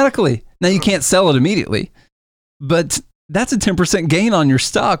 Automatically. Now you can't sell it immediately, but that's a 10% gain on your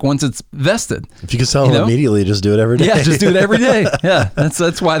stock once it's vested. If you can sell it immediately, just do it every day. Yeah, just do it every day. Yeah,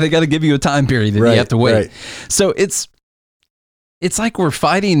 that's why they got to give you a time period and you have to wait. Right. So it's like we're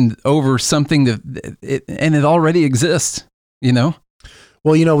fighting over something and it already exists, you know?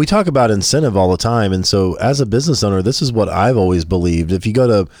 Well, we talk about incentive all the time. And so as a business owner, this is what I've always believed. If you go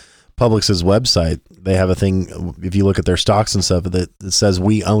to Publix's website, they have a thing, if you look at their stocks and stuff, that it says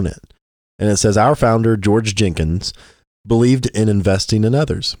we own it. And it says our founder, George Jenkins, believed in investing in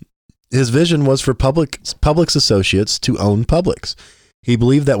others. His vision was for Publix associates to own Publix. He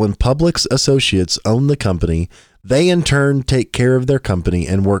believed that when Publix associates own the company, they in turn take care of their company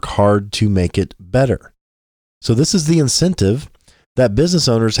and work hard to make it better. So this is the incentive that business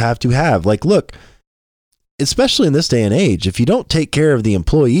owners have to have. Like, look, especially in this day and age, if you don't take care of the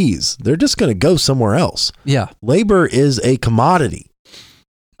employees, they're just going to go somewhere else. Yeah. Labor is a commodity.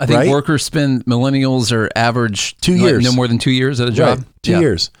 I think millennials are average 2 years. No more than 2 years at a job. Right. 2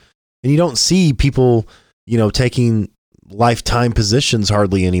 years. And you don't see people, taking lifetime positions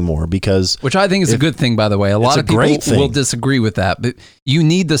hardly anymore which I think is a good thing, by the way. A lot of people will disagree with that, but you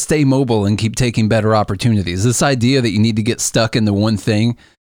need to stay mobile and keep taking better opportunities. This idea that you need to get stuck into one thing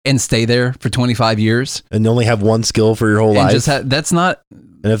and stay there for 25 years and only have one skill for your whole life. That's not.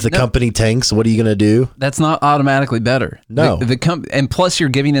 And if the company tanks, what are you going to do? That's not automatically better. No. And plus you're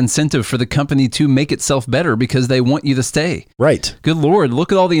giving incentive for the company to make itself better because they want you to stay. Right. Good Lord.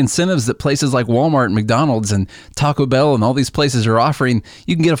 Look at all the incentives that places like Walmart and McDonald's and Taco Bell and all these places are offering.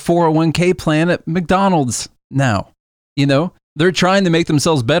 You can get a 401k plan at McDonald's now. They're trying to make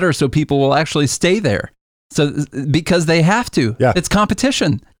themselves better so people will actually stay there. So because they have to. Yeah. It's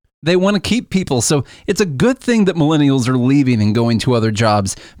competition. They want to keep people. So it's a good thing that millennials are leaving and going to other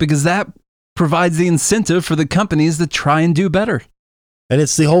jobs because that provides the incentive for the companies to try and do better. And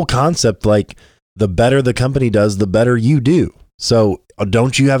it's the whole concept, like the better the company does, the better you do. So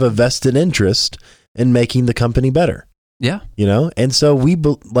don't you have a vested interest in making the company better? Yeah. And so we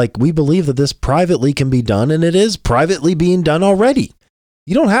believe that this privately can be done, and it is privately being done already.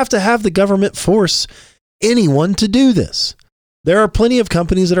 You don't have to have the government force anyone to do this. There are plenty of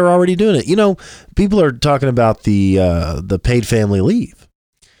companies that are already doing it. People are talking about the paid family leave.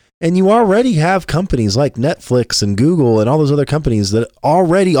 And you already have companies like Netflix and Google and all those other companies that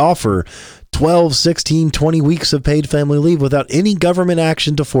already offer 12, 16, 20 weeks of paid family leave without any government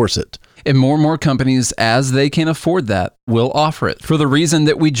action to force it. And more companies, as they can afford that, will offer it for the reason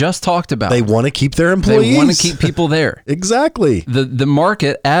that we just talked about. They want to keep their employees. They want to keep people there. Exactly. The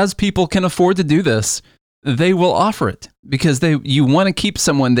market, as people can afford to do this, they will offer it because you want to keep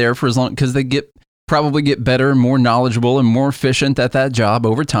someone there for as long because they probably get better and more knowledgeable and more efficient at that job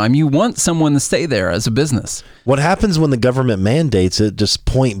over time. You want someone to stay there as a business. What happens when the government mandates it just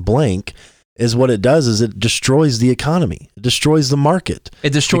point blank is what it does is it destroys the economy. It destroys the market.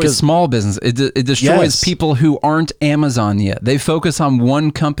 It destroys small business. It destroys people who aren't Amazon yet. They focus on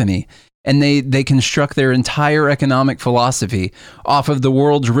one company. And they construct their entire economic philosophy off of the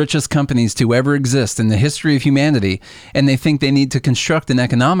world's richest companies to ever exist in the history of humanity. And they think they need to construct an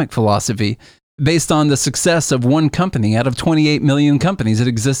economic philosophy based on the success of one company out of 28 million companies that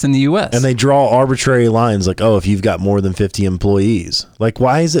exist in the U.S. And they draw arbitrary lines like, if you've got more than 50 employees. Like,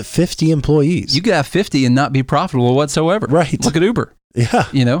 why is it 50 employees? You could have 50 and not be profitable whatsoever. Right. Look at Uber. Yeah.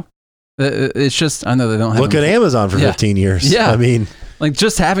 It's just, I know they don't have... Look at Amazon for 15 years. Yeah. I mean... Like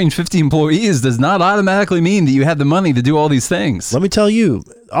just having 50 employees does not automatically mean that you have the money to do all these things. Let me tell you,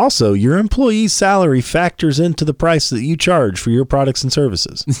 also, your employee's salary factors into the price that you charge for your products and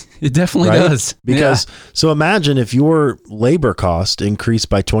services. It definitely right? does. Because, so imagine if your labor cost increased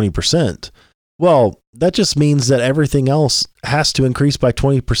by 20%. Well, that just means that everything else has to increase by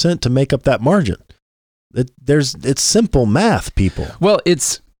 20% to make up that margin. It's simple math, people. Well,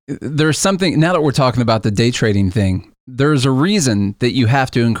 there's something, now that we're talking about the day trading thing, there's a reason that you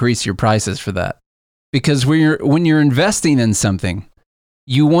have to increase your prices for that. Because when you're investing in something,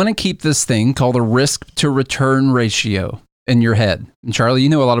 you want to keep this thing called a risk to return ratio in your head. And Charlie, you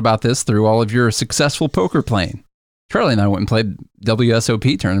know a lot about this through all of your successful poker playing. Charlie and I went and played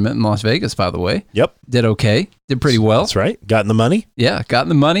WSOP tournament in Las Vegas, by the way. Yep. Did okay. Did pretty well. That's right. Got in the money. Yeah, got in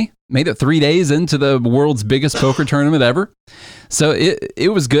the money. Made it 3 days into the world's biggest poker tournament ever. So it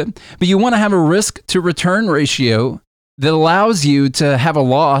was good. But you want to have a risk to return ratio that allows you to have a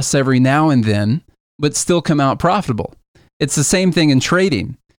loss every now and then, but still come out profitable. It's the same thing in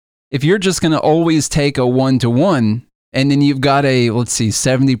trading. If you're just going to always take a 1-to-1, and then you've got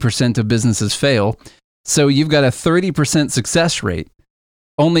 70% of businesses fail. So you've got a 30% success rate,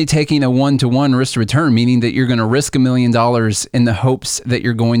 only taking a 1-to-1 risk to return, meaning that you're going to risk $1 million in the hopes that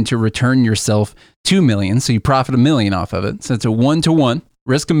you're going to return yourself $2 million. So you profit $1 million off of it. So it's a 1-to-1,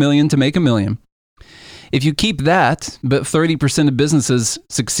 risk $1 million to make $1 million. If you keep that, but 30% of businesses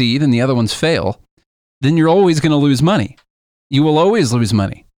succeed and the other ones fail, then you're always going to lose money. You will always lose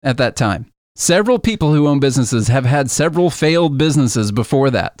money at that time. Several people who own businesses have had several failed businesses before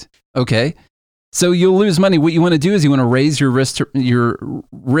that. Okay. So you'll lose money. What you want to do is you want to raise your risk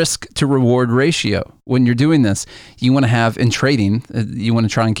to reward ratio. When you're doing this, you want to have in trading, you want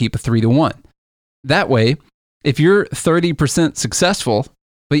to try and keep a 3-to-1. That way, if you're 30% successful,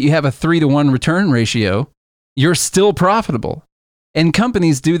 but you have a 3-to-1 return ratio, you're still profitable. And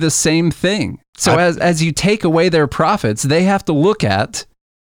companies do the same thing. So as you take away their profits, they have to look at,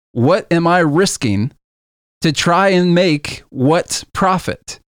 what am I risking to try and make what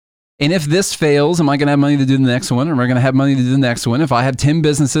profit? And if this fails, am I going to have money to do the next one? Or am I going to have money to do the next one? If I have 10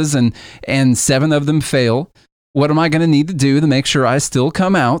 businesses and 7 of them fail, what am I going to need to do to make sure I still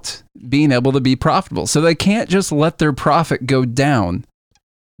come out being able to be profitable? So they can't just let their profit go down.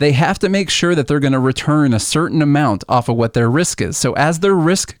 They have to make sure that they're going to return a certain amount off of what their risk is. So as their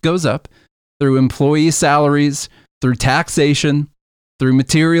risk goes up through employee salaries, through taxation, through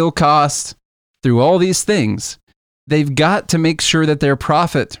material costs, through all these things, they've got to make sure that their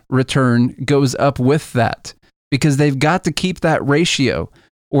profit return goes up with that, because they've got to keep that ratio.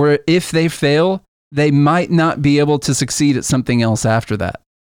 Or if they fail, they might not be able to succeed at something else after that.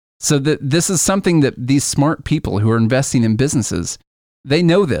 So this is something that these smart people who are investing in businesses, they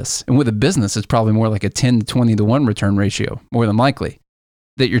know this. And with a business, it's probably more like a 10 to 20-to-1 return ratio, more than likely,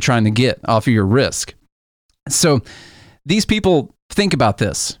 that you're trying to get off of your risk. So these people think about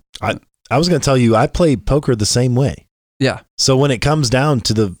this. I was going to tell you, I play poker the same way. Yeah. So when it comes down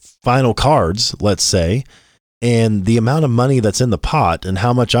to the final cards, let's say, and the amount of money that's in the pot and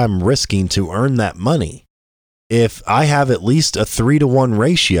how much I'm risking to earn that money, if I have at least a 3-to-1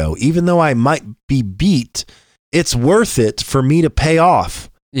 ratio, even though I might be beat, it's worth it for me to pay off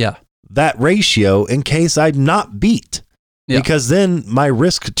that ratio in case I'm not beat. Yeah. Because then my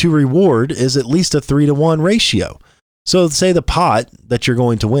risk to reward is at least a 3-to-1 ratio. So say the pot that you're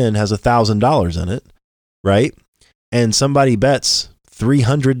going to win has $1,000 in it, right? And somebody bets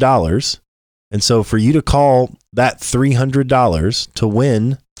 $300. And so for you to call that $300 to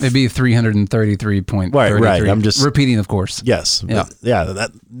win, it'd be 333.33. Right. I'm just repeating, of course. Yes. Yeah.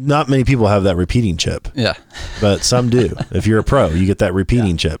 That, not many people have that repeating chip. Yeah. But some do. If you're a pro, you get that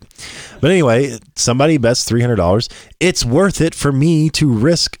repeating chip. But anyway, somebody bets $300. It's worth it for me to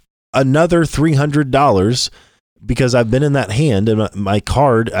risk another $300 because I've been in that hand and my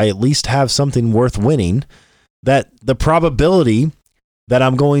card, I at least have something worth winning, that the probability that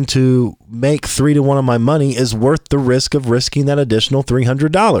I'm going to make 3-to-1 on my money is worth the risk of risking that additional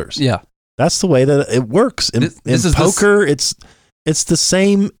 $300. Yeah. That's the way that it works. In poker, it's the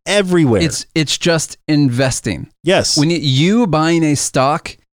same everywhere. It's just investing. Yes. When you buying a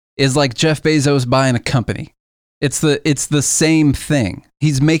stock is like Jeff Bezos buying a company. It's the same thing.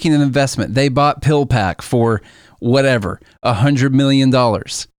 He's making an investment. They bought PillPack for whatever, $100 million.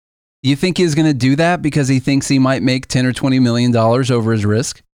 You think he's going to do that because he thinks he might make $10 or $20 million over his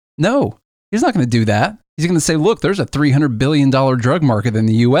risk? No, he's not going to do that. He's going to say, look, there's a $300 billion drug market in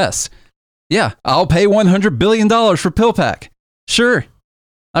the US. Yeah, I'll pay $100 billion for PillPack. Sure,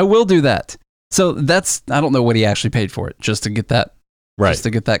 I will do that. So I don't know what he actually paid for it, just to get that Right. Just to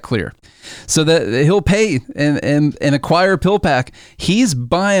get that clear. So that he'll pay and acquire PillPack. He's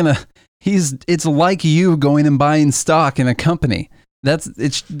buying it's like you going and buying stock in a company.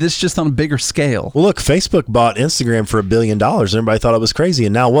 This just on a bigger scale. Well, look, Facebook bought Instagram for $1 billion. Everybody thought it was crazy.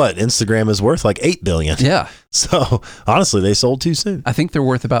 And now what? Instagram is worth like $8 billion. Yeah. So honestly, they sold too soon. I think they're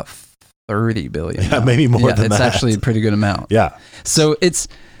worth about $30 billion. Yeah, maybe more than that. It's actually a pretty good amount. Yeah. So it's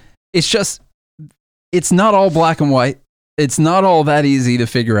not all black and white. It's not all that easy to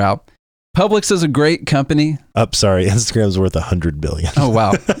figure out. Publix is a great company. Instagram's worth $100 billion. Oh,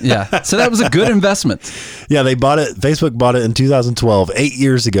 wow. Yeah. So that was a good investment. Yeah, they bought it. Facebook bought it in 2012, 8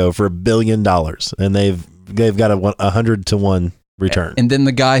 years ago, for $1 billion. And they've got a 100-to-1 return. And then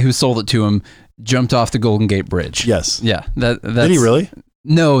the guy who sold it to him jumped off the Golden Gate Bridge. Yes. Yeah. That's, Did he really?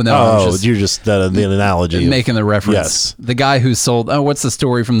 No. Oh, you're just the analogy. Making the reference. Yes. The guy who sold, what's the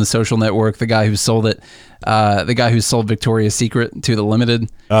story from The Social Network? The guy who sold it, the guy who sold Victoria's Secret to the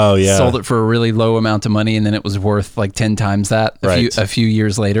Limited. Oh, yeah. Sold it for a really low amount of money, and then it was worth like 10 times that a few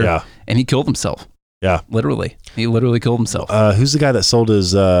years later. Yeah. And he killed himself. Yeah. Literally. He literally killed himself. Who's the guy that sold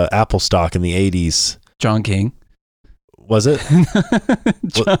his Apple stock in the 80s? John King. Was it?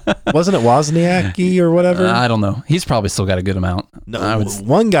 Wasn't it Wozniacki or whatever? I don't know. He's probably still got a good amount. No,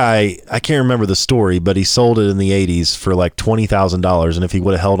 one guy, I can't remember the story, but he sold it in the 80s for like $20,000. And if he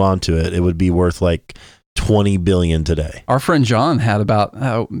would have held on to it, it would be worth like $20 billion today. Our friend John had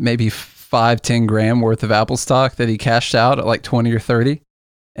about maybe 5-10 grand worth of Apple stock that he cashed out at like 20 or 30.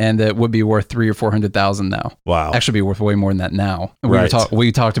 And it would be worth $300,000 or $400,000 now. Wow. Actually be worth way more than that now. Right.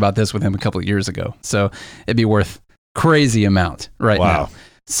 We talked about this with him a couple of years ago. So it'd be worth crazy amount right now.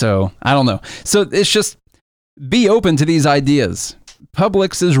 So I don't know. So it's just be open to these ideas.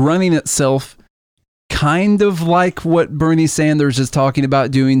 Publix is running itself kind of like what Bernie Sanders is talking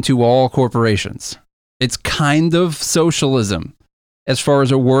about doing to all corporations. It's kind of socialism as far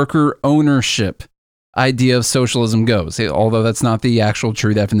as a worker ownership idea of socialism goes, although that's not the actual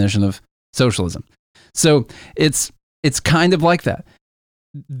true definition of socialism. So it's kind of like that.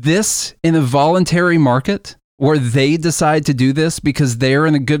 This in a voluntary market where they decide to do this because they're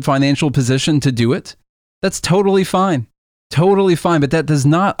in a good financial position to do it, that's totally fine. Totally fine. But that does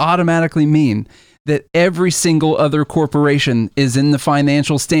not automatically mean that every single other corporation is in the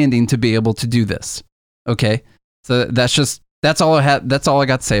financial standing to be able to do this. Okay? So that's all I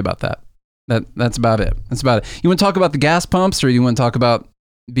got to say about that. That's about it. That's about it. You want to talk about the gas pumps or you want to talk about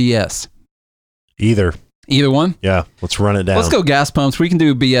BS? Either one? Yeah. Let's run it down. Let's go gas pumps. We can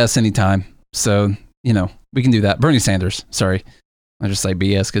do BS anytime. So, we can do that. Bernie Sanders. Sorry. I just say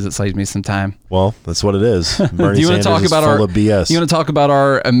BS because it saves me some time. Well, that's what it is. Bernie Do you want Sanders to talk about full of BS. You want to talk about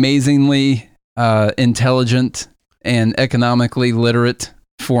our amazingly intelligent and economically literate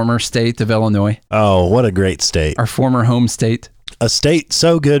former state of Illinois? Oh, what a great state. Our former home state. A state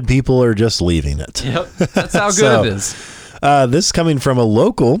so good, people are just leaving it. Yep. That's how good it is. This is coming from a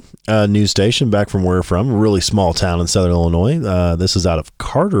local news station back from where we're from, a really small town in southern Illinois. This is out of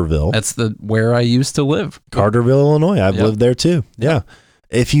Carterville. That's where I used to live. Carterville, Illinois. I've lived there too. Yeah.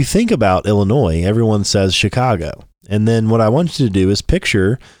 If you think about Illinois, everyone says Chicago. And then what I want you to do is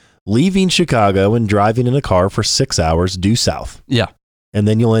picture leaving Chicago and driving in a car for 6 hours due south. Yeah. And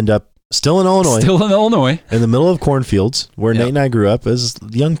then you'll end up still in Illinois. In the middle of cornfields where Nate and I grew up as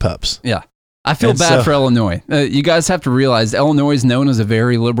young pups. Yeah. I feel bad for Illinois. You guys have to realize Illinois is known as a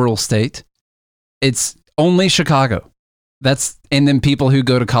very liberal state. It's only Chicago. And then people who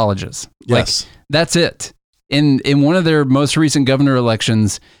go to colleges. Yes. That's it. In one of their most recent governor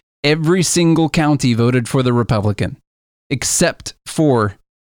elections, every single county voted for the Republican, except for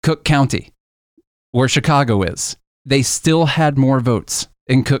Cook County, where Chicago is. They still had more votes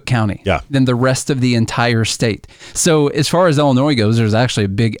in Cook County than the rest of the entire state. So as far as Illinois goes, there's actually a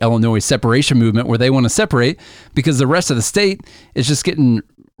big Illinois separation movement where they want to separate because the rest of the state is just getting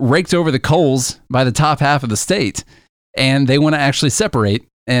raked over the coals by the top half of the state. And they want to actually separate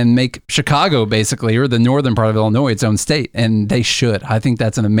and make Chicago basically, or the northern part of Illinois, its own state. And they should. I think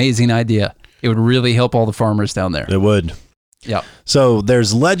that's an amazing idea. It would really help all the farmers down there. It would. Yeah. So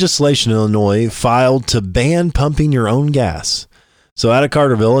there's legislation in Illinois filed to ban pumping your own gas. So out of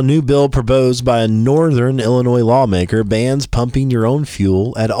Carterville, a new bill proposed by a northern Illinois lawmaker bans pumping your own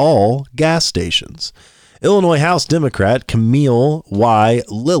fuel at all gas stations. Illinois House Democrat Camille Y.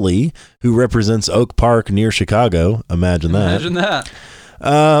 Lilly, who represents Oak Park near Chicago, imagine that.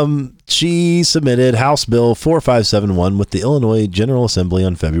 She submitted House Bill 4571 with the Illinois General Assembly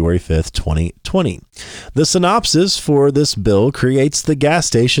on February 5th, 2020. The synopsis for this bill creates the Gas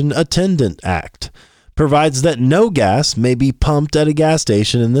Station Attendant Act. provides that no gas may be pumped at a gas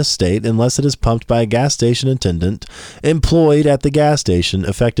station in this state unless it is pumped by a gas station attendant employed at the gas station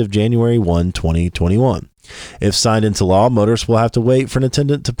effective January 1, 2021. If signed into law, motorists will have to wait for an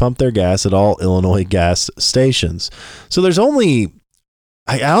attendant to pump their gas at all Illinois gas stations. So there's only,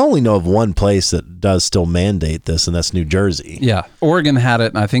 I only know of one place that does still mandate this, and that's New Jersey. Yeah. Oregon had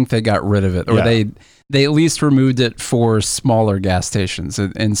it, and I think they got rid of it, or they at least removed it for smaller gas stations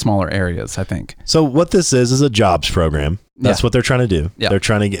in smaller areas, I think. So what this is a jobs program. That's what they're trying to do. Yeah. They're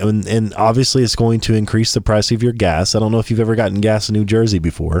trying to get, and obviously it's going to increase the price of your gas. I don't know if you've ever gotten gas in New Jersey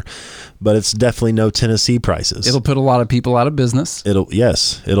before, but it's definitely no Tennessee prices. It'll put a lot of people out of business. It'll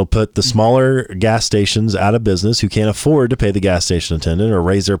put the smaller gas stations out of business who can't afford to pay the gas station attendant or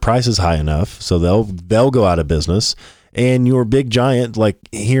raise their prices high enough, so they'll go out of business. And your big giant, like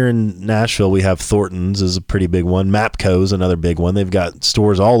here in Nashville, we have Thornton's is a pretty big one. Mapco's another big one. They've got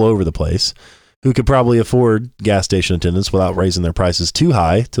stores all over the place who could probably afford gas station attendants without raising their prices too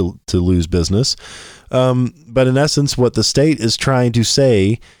high to lose business. But in essence, what the state is trying to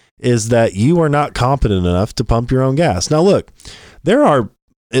say is that you are not competent enough to pump your own gas. Now, look, there are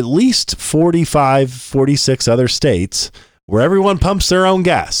at least 45, 46 other states where everyone pumps their own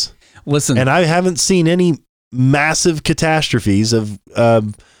gas. Listen, and I haven't seen any massive catastrophes of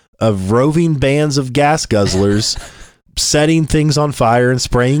roving bands of gas guzzlers setting things on fire and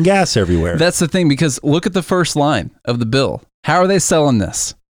spraying gas everywhere. That's the thing, because look at the first line of the bill. How are they selling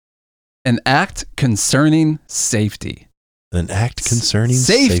this? An act concerning safety. An act concerning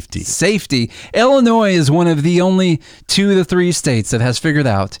safety. Safety. Illinois is one of the only 2 to 3 states that has figured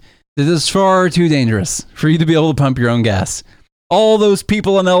out that it's far too dangerous for you to be able to pump your own gas. All those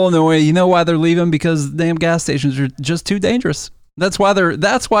people in Illinois, you know why they're leaving? Because damn gas stations are just too dangerous. That's why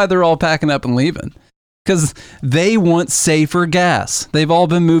they're all packing up and leaving. Because they want safer gas. They've all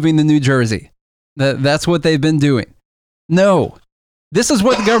been moving to New Jersey. That's what they've been doing. No. This is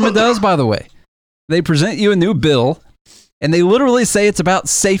what the government does, by the way. They present you a new bill, and they literally say it's about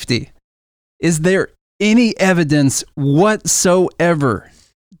safety. Is there any evidence whatsoever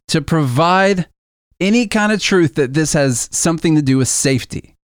to provide any kind of truth that this has something to do with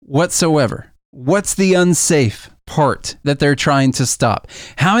safety whatsoever? What's the unsafe part that they're trying to stop?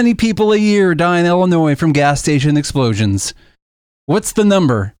 How many people a year die in Illinois from gas station explosions? What's the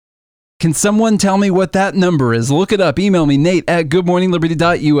number? Can someone tell me what that number is? Look it up. Email me,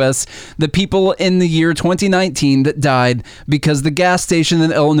 Nate@goodmorningliberty.us. The people in the year 2019 that died because the gas station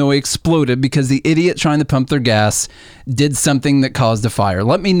in Illinois exploded because the idiot trying to pump their gas did something that caused a fire.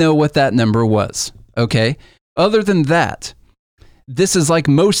 Let me know what that number was. Okay. Other than that, this is like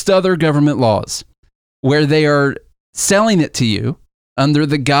most other government laws where they are selling it to you under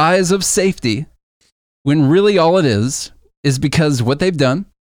the guise of safety, when really all it is because what they've done,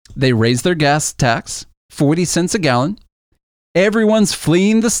 they raised their gas tax 40 cents a gallon. Everyone's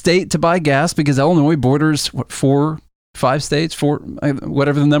fleeing the state to buy gas because Illinois borders 4, 5 states,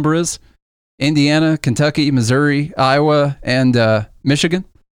 whatever the number is. Indiana, Kentucky, Missouri, Iowa, and Michigan.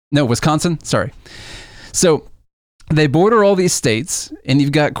 No, Wisconsin. Sorry. So they border all these states, and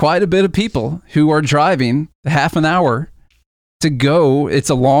you've got quite a bit of people who are driving half an hour to go. It's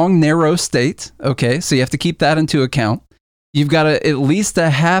a long, narrow state. Okay, so you have to keep that into account. You've got at least a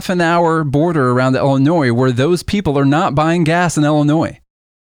half an hour border around Illinois where those people are not buying gas in Illinois.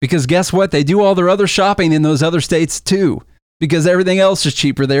 Because guess what? They do all their other shopping in those other states too, because everything else is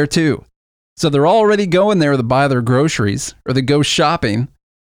cheaper there too. So they're already going there to buy their groceries or to go shopping,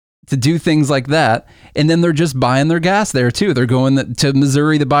 to do things like that. And then they're just buying their gas there too. They're going to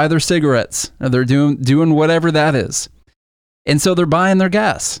Missouri to buy their cigarettes, or they're doing whatever that is. And so they're buying their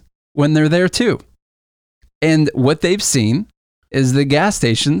gas when they're there too. And what they've seen is the gas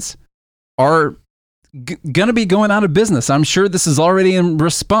stations are going to be going out of business. I'm sure this is already in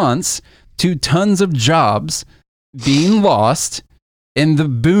response to tons of jobs being lost in the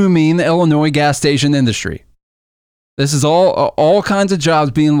booming Illinois gas station industry. This is all kinds of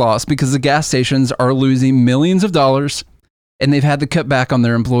jobs being lost because the gas stations are losing millions of dollars and they've had to cut back on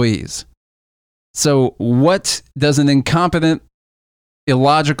their employees. So what does an incompetent,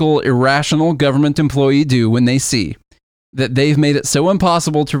 illogical, irrational government employee do when they see that they've made it so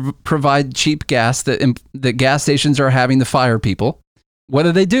impossible to provide cheap gas that gas stations are having to fire people? What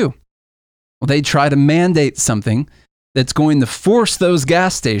do? Well, they try to mandate something that's going to force those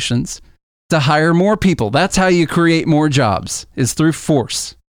gas stations to hire more people. That's how you create more jobs, is through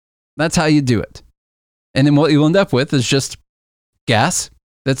force. That's how you do it. And then what you'll end up with is just gas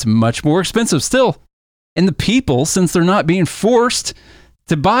that's much more expensive still. And the people, since they're not being forced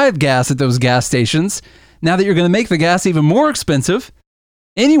to buy gas at those gas stations, now that you're going to make the gas even more expensive,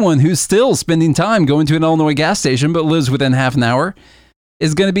 Anyone who's still spending time going to an Illinois gas station but lives within half an hour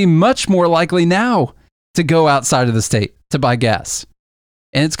is going to be much more likely now to go outside of the state to buy gas.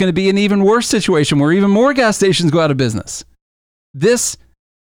 And it's going to be an even worse situation where even more gas stations go out of business. This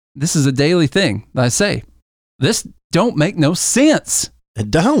is a daily thing that I say. This don't make no sense.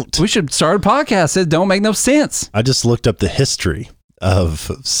 It don't. We should start a podcast that don't make no sense. I just looked up the history of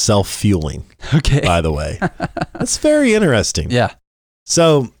self-fueling, Okay. by the way. That's very interesting. Yeah.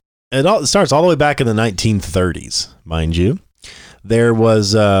 So it starts all the way back in the 1930s, mind you. There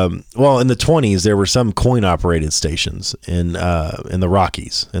was, in the 20s, there were some coin-operated stations in the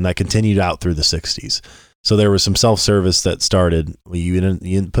Rockies, and that continued out through the 60s. So there was some self-service that started.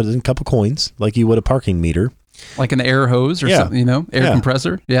 You put in a couple coins, like you would a parking meter. Like an air hose or something, air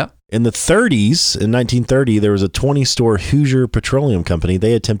compressor. Yeah. In the 30s, in 1930, there was a 20-store Hoosier Petroleum Company.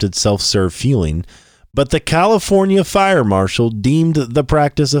 They attempted self-serve fueling, but the California Fire Marshal deemed the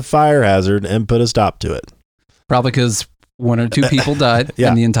practice a fire hazard and put a stop to it. Probably because one or two people died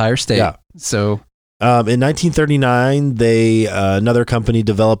in the entire state. Yeah. So in 1939, another company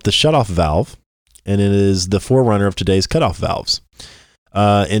developed the shutoff valve, and it is the forerunner of today's cutoff valves.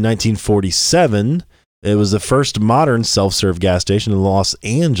 In 1947, it was the first modern self-serve gas station in Los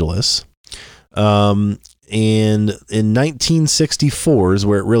Angeles. And in 1964 is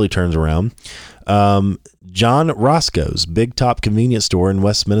where it really turns around. John Roscoe's Big Top convenience store in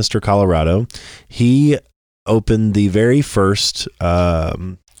Westminster, Colorado, he opened the very first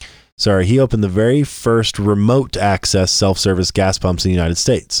remote access self-service gas pumps in the United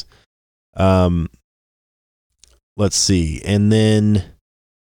States. Let's see. And then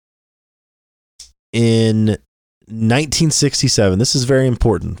in 1967, this is very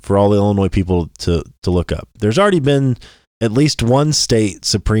important for all the Illinois people to look up. There's already been at least one state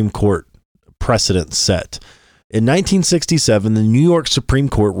Supreme Court precedent set. In 1967, the New York Supreme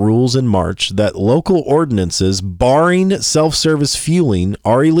Court rules in March that local ordinances barring self-service fueling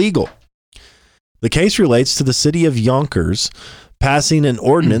are illegal. The case relates to the city of Yonkers passing an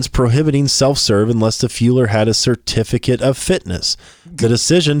ordinance prohibiting self-serve unless the fueler had a certificate of fitness. The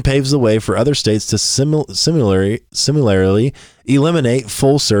decision paves the way for other states to similarly eliminate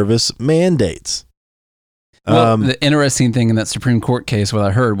full-service mandates. Well, the interesting thing in that Supreme Court case, what I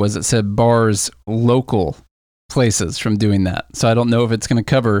heard was it said bars local places from doing that. So I don't know if it's going to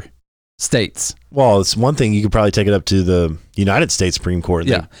cover states. Well, it's one thing. You could probably take it up to the United States Supreme Court.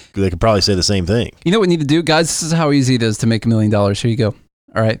 Yeah. They could probably say the same thing. You know what we need to do, guys? This is how easy it is to make $1 million. Here you go.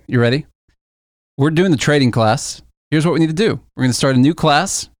 All right. You ready? We're doing the trading class. Here's what we need to do. We're going to start a new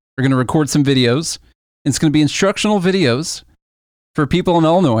class. We're going to record some videos. It's going to be instructional videos for people in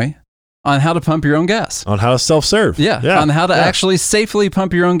Illinois on how to pump your own gas. On how to self-serve. Yeah. On how to actually safely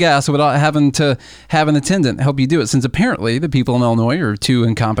pump your own gas without having to have an attendant help you do it, since apparently the people in Illinois are too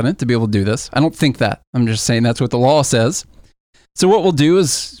incompetent to be able to do this. I don't think that. I'm just saying that's what the law says. So what we'll do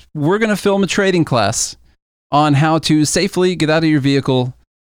is we're going to film a trading class on how to safely get out of your vehicle,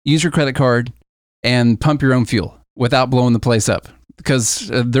 use your credit card, and pump your own fuel without blowing the place up. Because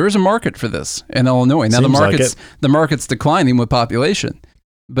there is a market for this in Illinois. Now the market's declining with population.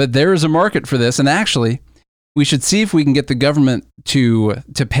 But there is a market for this, and actually, we should see if we can get the government to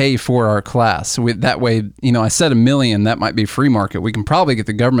pay for our class. That way, I said $1 million, that might be free market. We can probably get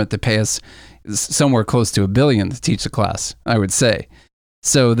the government to pay us somewhere close to $1 billion to teach the class, I would say.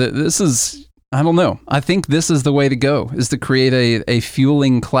 So this is, I don't know. I think this is the way to go, is to create a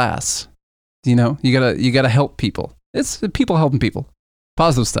fueling class. You gotta help people. It's people helping people.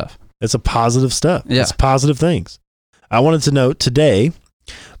 Positive stuff. It's a positive stuff. Yeah. It's positive things. I wanted to note today,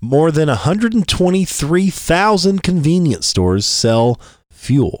 more than 123,000 convenience stores sell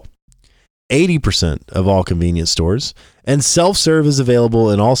fuel. 80% of all convenience stores, and self-serve is available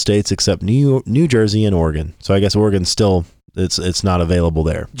in all states except New Jersey and Oregon. So I guess Oregon still it's not available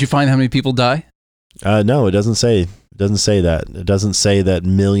there. Did you find how many people die? No, it doesn't say. It doesn't say that. It doesn't say that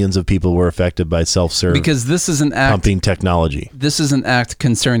millions of people were affected by self-serve. Because this is an act pumping technology. This is an act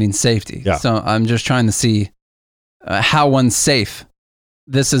concerning safety. Yeah. So I'm just trying to see how unsafe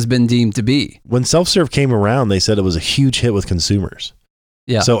this has been deemed to be. When self-serve came around, they said it was a huge hit with consumers.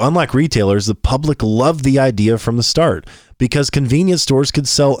 Yeah. So unlike retailers, the public loved the idea from the start because convenience stores could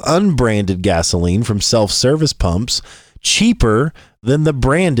sell unbranded gasoline from self-service pumps cheaper than the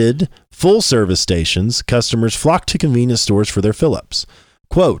branded full-service stations. Customers flocked to convenience stores for their fill-ups.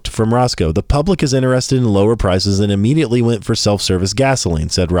 Quote from Roscoe, "The public is interested in lower prices and immediately went for self-service gasoline,"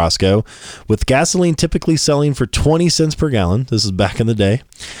 said Roscoe. With gasoline typically selling for 20 cents per gallon, this is back in the day,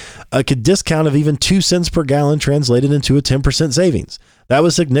 a discount of even 2 cents per gallon translated into a 10% savings. That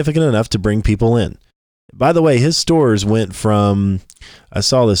was significant enough to bring people in. By the way, his stores went from, I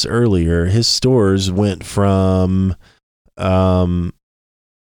saw this earlier, his stores went from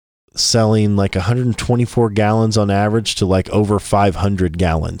selling like 124 gallons on average to like over 500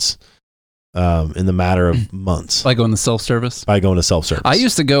 gallons in the matter of months. By going to self-service? By going to self-service. I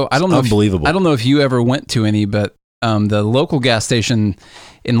used to go, I don't know. Unbelievable. I don't know if you ever went to any, but the local gas station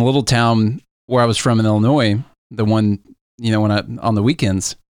in the little town where I was from in Illinois, the one, on the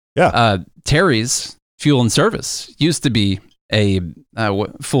weekends, Terry's Fuel and Service used to be a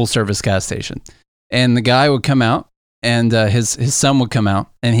full service gas station. And the guy would come out and his son would come out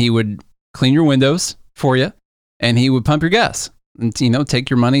and he would clean your windows for you and he would pump your gas and, take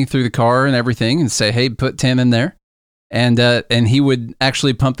your money through the car and everything and say, hey, put 10 in there. And he would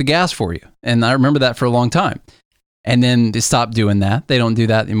actually pump the gas for you. And I remember that for a long time. And then they stopped doing that. They don't do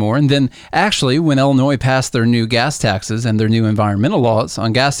that anymore. And then actually when Illinois passed their new gas taxes and their new environmental laws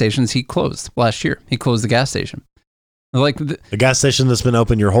on gas stations, he closed last year. He closed the gas station. Like the gas station that's been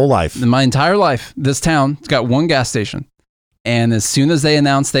open your whole life. My entire life, this town's got one gas station. And as soon as they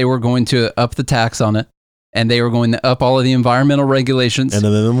announced they were going to up the tax on it and they were going to up all of the environmental regulations and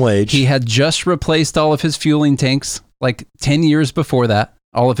the minimum wage, he had just replaced all of his fueling tanks like 10 years before that,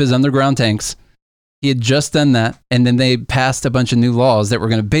 all of his underground tanks. He had just done that. And then they passed a bunch of new laws that were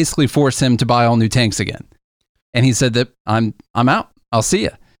going to basically force him to buy all new tanks again. And he said that I'm out. I'll see you.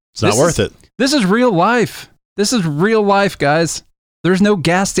 It's not worth it. This is real life. This is real life, guys. There's no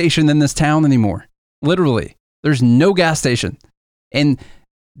gas station in this town anymore. Literally, there's no gas station. And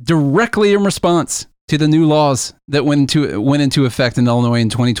directly in response to the new laws that went into effect in Illinois in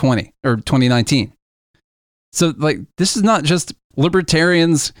 2020 or 2019. So, this is not just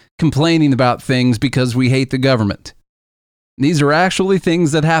libertarians complaining about things because we hate the government. These are actually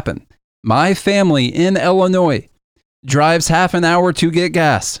things that happen. My family in Illinois drives half an hour to get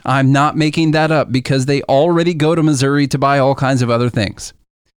gas. I'm not making that up because they already go to Missouri to buy all kinds of other things.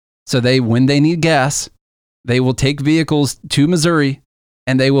 So when they need gas, they will take vehicles to Missouri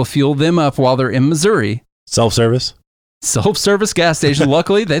and they will fuel them up while they're in Missouri. Self-service gas station.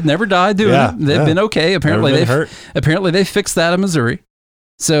 Luckily, they've never died doing it. They've been okay. Apparently, they fixed that in Missouri.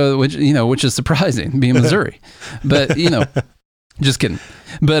 So, which is surprising, being Missouri. But just kidding.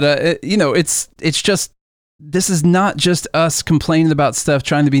 But it's just. This is not just us complaining about stuff,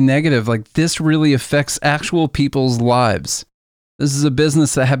 trying to be negative. This really affects actual people's lives. This is a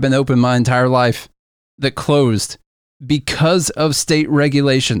business that had been open my entire life that closed because of state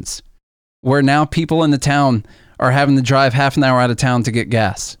regulations, where now people in the town are having to drive half an hour out of town to get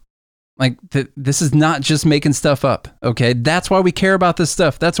gas. This is not just making stuff up, okay? That's why we care about this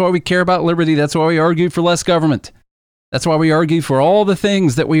stuff. That's why we care about liberty. That's why we argue for less government. That's why we argue for all the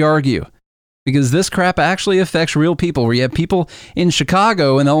things that we argue. Because this crap actually affects real people, where you have people in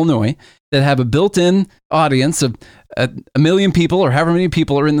Chicago and Illinois that have a built-in audience of a million people or however many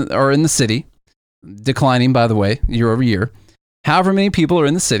people are in the city, declining, by the way, year over year. However many people are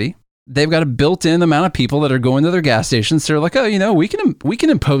in the city, they've got a built-in amount of people that are going to their gas stations. They're like, oh, we can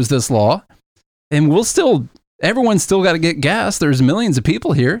impose this law, and everyone's still got to get gas. There's millions of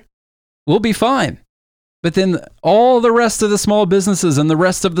people here. We'll be fine. But then all the rest of the small businesses and the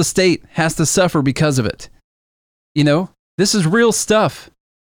rest of the state has to suffer because of it. This is real stuff.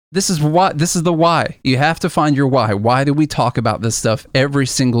 This is the why. You have to find your why. Why do we talk about this stuff every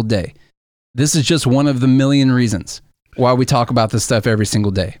single day? This is just one of the million reasons why we talk about this stuff every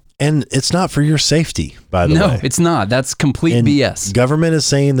single day. And it's not for your safety, by the way. No, it's not. That's complete BS. Government is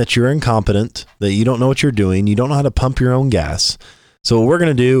saying that you're incompetent, that you don't know what you're doing, you don't know how to pump your own gas. So what we're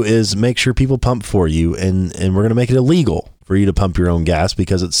going to do is make sure people pump for you, and we're going to make it illegal for you to pump your own gas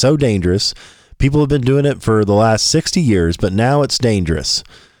because it's so dangerous. People have been doing it for the last 60 years, but now it's dangerous.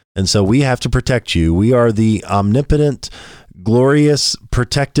 And so we have to protect you. We are the omnipotent, glorious,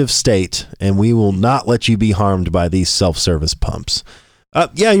 protective state, and we will not let you be harmed by these self-service pumps. You're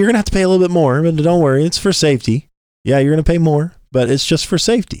going to have to pay a little bit more, but don't worry, it's for safety. Yeah, you're going to pay more, but it's just for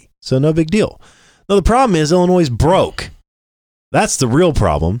safety. So no big deal. Now, the problem is Illinois is broke. That's the real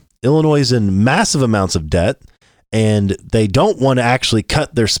problem. Illinois is in massive amounts of debt, and they don't want to actually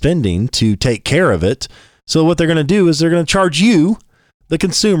cut their spending to take care of it. So what they're going to do is they're going to charge you, the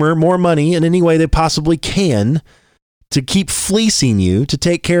consumer, more money in any way they possibly can to keep fleecing you to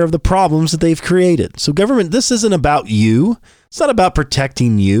take care of the problems that they've created. So government, this isn't about you. It's not about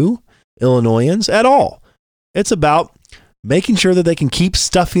protecting you, Illinoisans, at all. It's about making sure that they can keep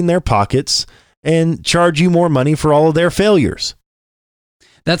stuffing their pockets and charge you more money for all of their failures.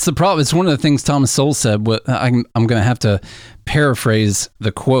 That's the problem. It's one of the things Thomas Sowell said. I'm going to have to paraphrase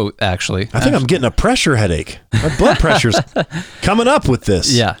the quote, actually. I think I'm getting a pressure headache. My blood pressure's coming up with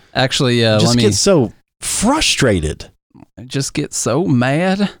this. Yeah, actually, get so frustrated. I just get so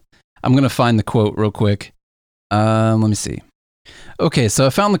mad. I'm going to find the quote real quick. Let me see. Okay, so I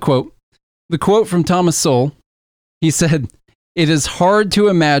found the quote. The quote from Thomas Sowell. He said, "It is hard to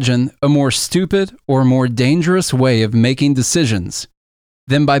imagine a more stupid or more dangerous way of making decisions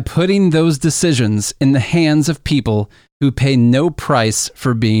than by putting those decisions in the hands of people who pay no price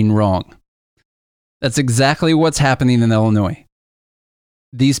for being wrong." That's exactly what's happening in Illinois.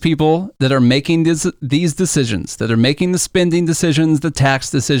 These people that are making these decisions, that are making the spending decisions, the tax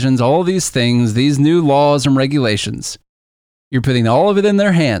decisions, all these things, these new laws and regulations, you're putting all of it in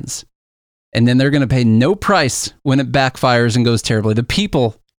their hands. And then they're going to pay no price when it backfires and goes terribly. The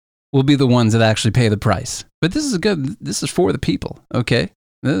people will be the ones that actually pay the price. But this is for the people, okay?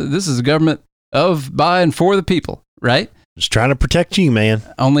 This is a government of, by, and for the people, right? Just trying to protect you, man.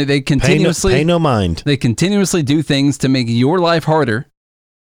 Only they continuously... Pay no mind. They continuously do things to make your life harder.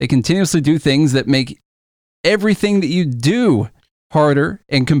 They continuously do things that make everything that you do harder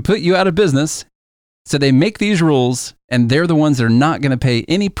and can put you out of business. So they make these rules, and they're the ones that are not going to pay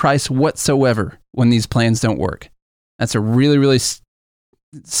any price whatsoever when these plans don't work. That's a really, really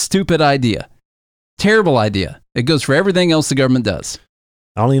stupid idea. Terrible idea. It goes for everything else the government does.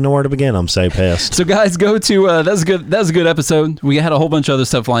 I don't even know where to begin. I'm so pissed. So guys, go to, that's a good episode. We had a whole bunch of other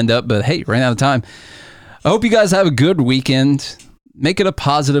stuff lined up, but hey, ran out of time. I hope you guys have a good weekend. Make it a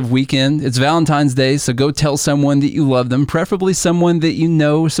positive weekend. It's Valentine's Day, so go tell someone that you love them, preferably someone that you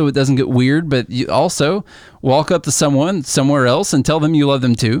know so it doesn't get weird, but you also walk up to someone somewhere else and tell them you love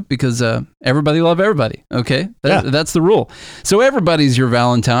them too, because everybody love everybody, okay? That's the rule. So everybody's your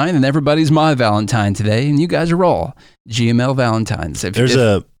Valentine, and everybody's my Valentine today, and you guys are all GML Valentines. There's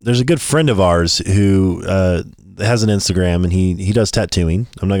a good friend of ours who has an Instagram, and he does tattooing.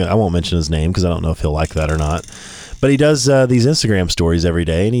 I won't mention his name because I don't know if he'll like that or not. But he does these Instagram stories every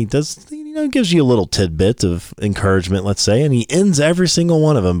day, and he does, gives you a little tidbit of encouragement, let's say, and he ends every single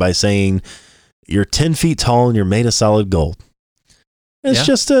one of them by saying, "You're 10 feet tall and you're made of solid gold."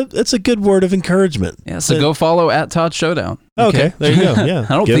 It's it's a good word of encouragement. Yeah, so go follow at Todd Showdown. Okay, there you go. Yeah,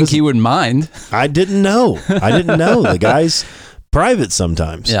 I don't think he would mind. I didn't know. The guy's private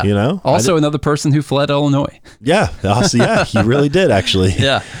sometimes. Yeah. Also, another person who fled Illinois. Yeah, he really did actually.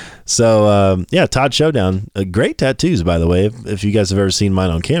 Yeah. So, Todd Showdown, great tattoos, by the way. If you guys have ever seen mine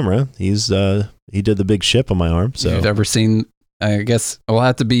on camera, he did the big ship on my arm. So, if you've ever seen, I guess it will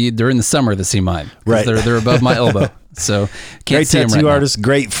have to be during the summer to see mine. Right. They're above my elbow. So, can't great see him tattoo right artist, now.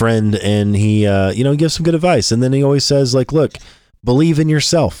 great friend. And he, gives some good advice. And then he always says, like, look, believe in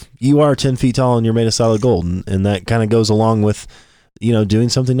yourself. You are 10 feet tall and you're made of solid gold. And that kind of goes along with, doing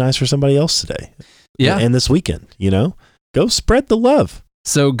something nice for somebody else today. Yeah. And this weekend, go spread the love.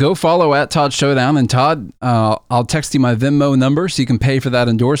 So go follow at Todd Showdown, and Todd, I'll text you my Venmo number so you can pay for that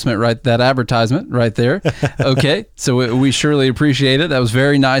endorsement, that advertisement right there. Okay, so we surely appreciate it. That was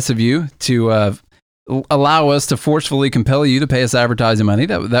very nice of you to allow us to forcefully compel you to pay us advertising money.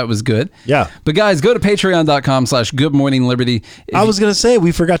 That was good. Yeah. But guys, go to patreon.com/Good Morning Liberty. I was going to say,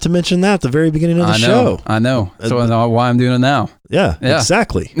 we forgot to mention that at the very beginning of the show. I know. So I know why I'm doing it now. Yeah,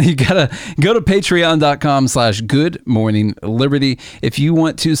 exactly. You gotta go to patreon.com/Good Morning Liberty if you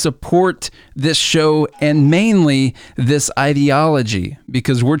want to support this show and mainly this ideology,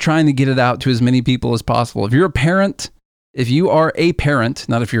 because we're trying to get it out to as many people as possible. If you are a parent,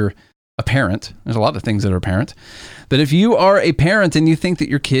 not if you're a parent, there's a lot of things that are apparent, but if you are a parent and you think that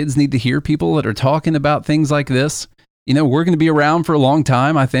your kids need to hear people that are talking about things like this, we're going to be around for a long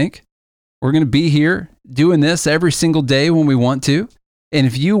time, I think. We're going to be here doing this every single day when we want to. And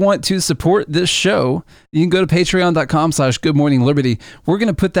if you want to support this show, you can go to patreon.com/Good Morning Liberty. We're going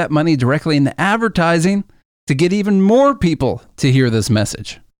to put that money directly into advertising to get even more people to hear this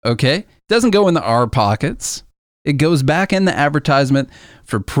message. Okay? It doesn't go into our pockets. It goes back in the advertisement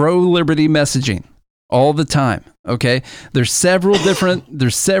for pro-liberty messaging all the time. Okay, there's several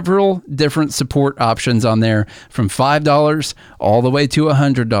different support options on there, from $5 all the way to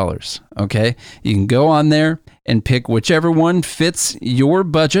 $100. Okay, you can go on there and pick whichever one fits your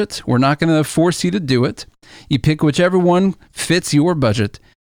budget. We're not going to force you to do it. You pick whichever one fits your budget,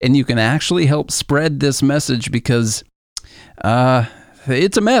 and you can actually help spread this message, because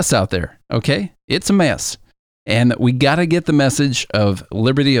it's a mess out there. Okay, it's a mess. And we got to get the message of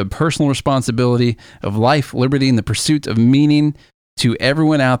liberty, of personal responsibility, of life, liberty, and the pursuit of meaning to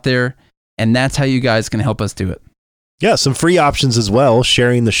everyone out there. And that's how you guys can help us do it. Yeah, some free options as well,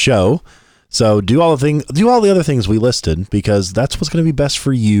 sharing the show. So do all the other things we listed, because that's what's going to be best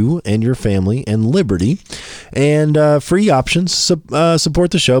for you and your family and liberty. And free options,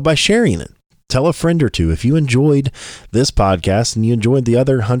 support the show by sharing it. tell a friend or two. If you enjoyed this podcast and you enjoyed the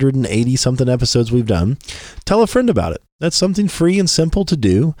other 180 something episodes we've done, tell a friend about it. That's something free and simple to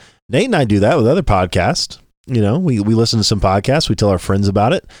do. Nate and I do that with other podcasts. You know, we listen to some podcasts, we tell our friends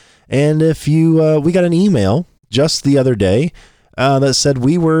about it. And if you, we got an email just the other day that said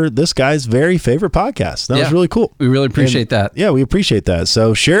we were this guy's very favorite podcast. That was really cool. We really appreciate that. Yeah, we appreciate that.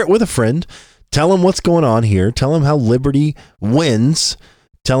 So share it with a friend. Tell them what's going on here. Tell them how Liberty wins.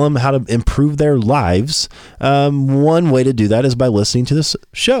 Tell them how to improve their lives. One way to do that is by listening to this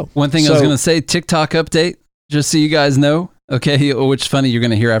show. One thing I was going to say, TikTok update, just so you guys know. Okay, which is funny, you're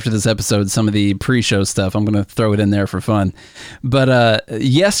going to hear after this episode some of the pre-show stuff. I'm going to throw it in there for fun. But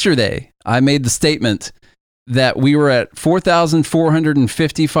yesterday, I made the statement that we were at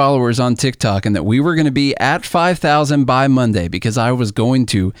 4,450 followers on TikTok and that we were going to be at 5,000 by Monday because I was going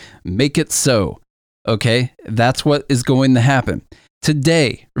to make it so. Okay, that's what is going to happen.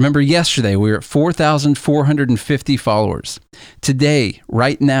 Today, remember yesterday, we were at 4,450 followers. Today,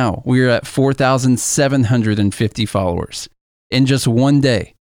 right now, we are at 4,750 followers in just one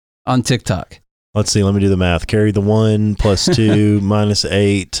day on TikTok. Let's see, let me do the math. Carry the 1 plus 2 minus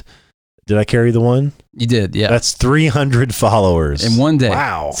 8. Did I carry the 1? You did, yeah. That's 300 followers. In one day.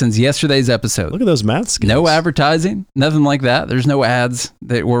 Wow. Since yesterday's episode. Look at those math skills. No advertising, nothing like that. There's no ads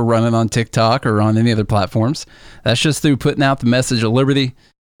that we're running on TikTok or on any other platforms. That's just through putting out the message of liberty.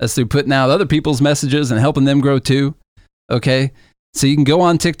 That's through putting out other people's messages and helping them grow too. Okay? So you can go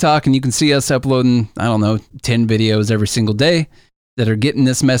on TikTok and you can see us uploading, 10 videos every single day that are getting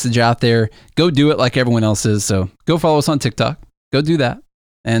this message out there. Go do it like everyone else is. So go follow us on TikTok. Go do that.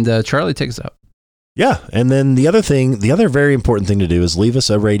 And Charlie, take us out. Yeah. And then the other very important thing to do is leave us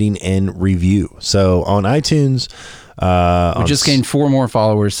a rating and review. So on iTunes, we just gained 4 more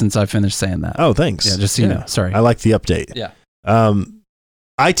followers since I finished saying that. Oh, thanks. Yeah, just so you know. Sorry. I like the update. Yeah.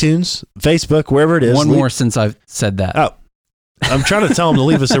 iTunes, Facebook, wherever it is. One more since I've said that. Oh, I'm trying to tell them to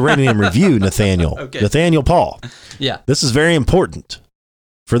leave us a rating and review, Nathaniel. Okay. Nathaniel Paul. Yeah. This is very important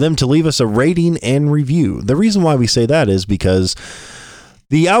for them to leave us a rating and review. The reason why we say that is because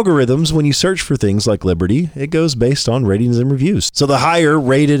the algorithms, when you search for things like Liberty, it goes based on ratings and reviews. So the higher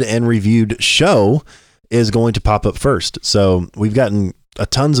rated and reviewed show is going to pop up first. So we've gotten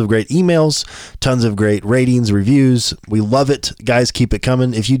tons of great emails, tons of great ratings, reviews. We love it. Guys, keep it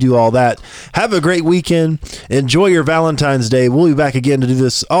coming. If you do all that, have a great weekend. Enjoy your Valentine's Day. We'll be back again to do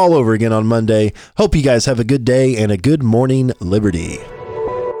this all over again on Monday. Hope you guys have a good day and a good morning, Liberty.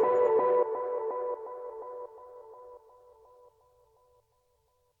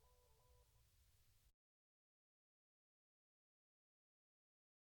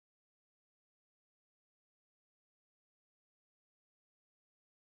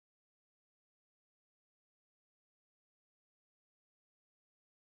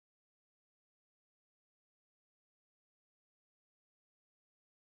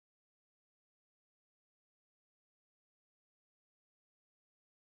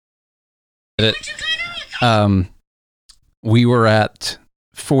 We were at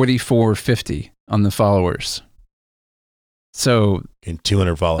 4,450 on the followers. So, in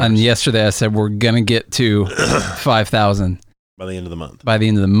 200 followers. And yesterday I said we're going to get to 5,000 by the end of the month. By the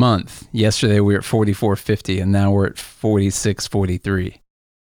end of the month. Yesterday we were at 4,450 and now we're at 4,643.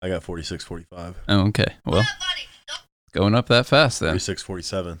 I got 4,645. Oh, okay. Well, going up that fast then.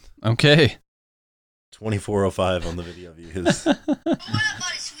 4,647. Okay. 2,405 on the video views.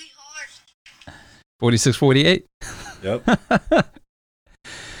 4648. Yep.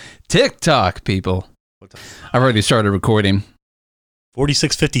 TikTok, people. I've already started recording.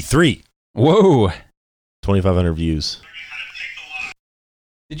 4653. Whoa. 2,500 views.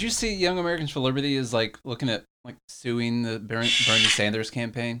 Did you see Young Americans for Liberty is looking at suing the Bernie Sanders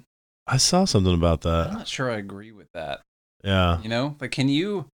campaign? I saw something about that. I'm not sure I agree with that. Yeah. Can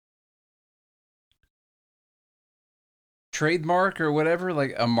you trademark or whatever,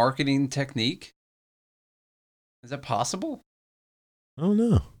 a marketing technique? Is that possible? I don't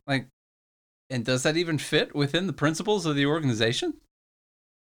know. And does that even fit within the principles of the organization?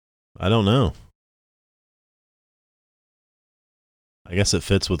 I don't know. I guess it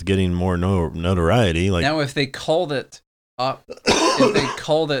fits with getting more notoriety. Now, if they called it,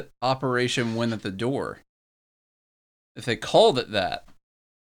 Operation Win at the Door, if they called it that,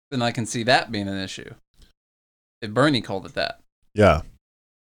 then I can see that being an issue. If Bernie called it that, yeah.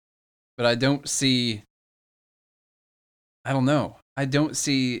 But I don't see. I don't know. I don't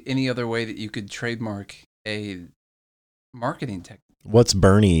see any other way that you could trademark a marketing technique. What's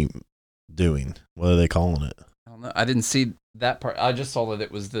Bernie doing? What are they calling it? I don't know. I didn't see that part. I just saw that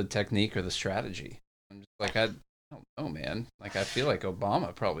it was the technique or the strategy. I'm just I don't know, man. I feel like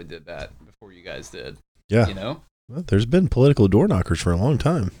Obama probably did that before you you guys did. Yeah. You know? Well, there's been political door knockers for a long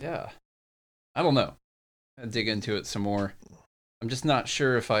time. Yeah. I don't know. I'll dig into it some more. I'm just not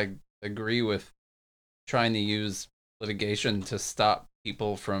sure if I agree with trying to use litigation to stop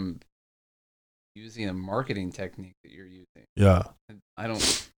people from using a marketing technique that you're using. Yeah. I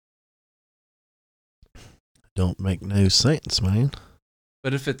don't make no sense, man.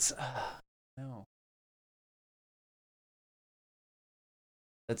 But if it's no.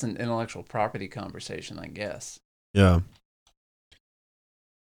 That's an intellectual property conversation, I guess. Yeah.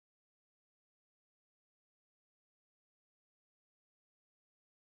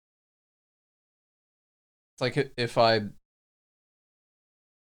 It's like if I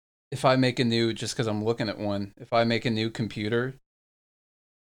make a new, just because I'm looking at one, if I make a new computer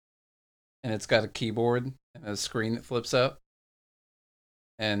and it's got a keyboard and a screen that flips up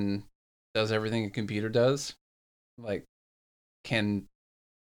and does everything a computer does, like, can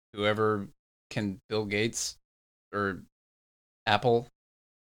Bill Gates or Apple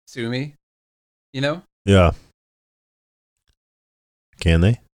sue me? You know? Yeah. Can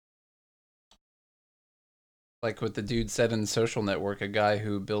they? Like what the dude said in Social Network, a guy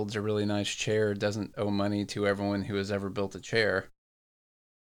who builds a really nice chair doesn't owe money to everyone who has ever built a chair.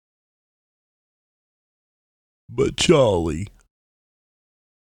 But Charlie,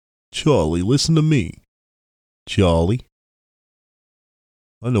 listen to me. Charlie,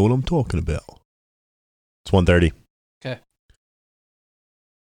 I know what I'm talking about. It's 1:30. Okay.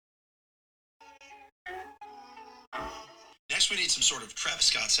 Next, we need some sort of Travis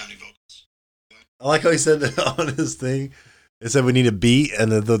Scott sounding vocals. I like how he said that on his thing. It said we need a beat,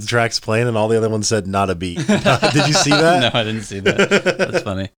 and the track's playing, and all the other ones said not a beat. Did you see that? No, I didn't see that. That's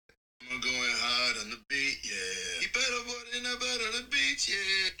funny. I'm going hard on the beat, yeah. You better put in a better on the beat,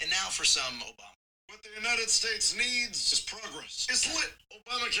 yeah. And now for some Obama. What the United States needs is progress. It's lit.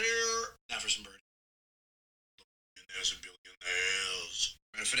 Obamacare. Now for some Birdie. Billionaires and billionaires.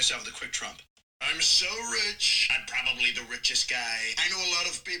 We're going to finish out with a quick Trump. I'm so rich. I'm probably the richest guy. I know a lot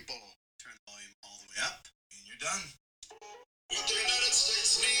of people. Turn the volume all the way up, and you're done. What the United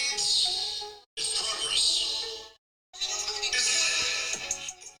States needs is progress. It's lit.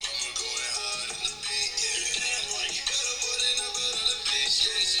 I'm going hard in the beat, yeah. Like you better put in a better on the beat,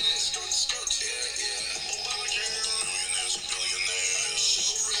 yeah. Start, yeah. Obamacare. Millionaires and billionaires.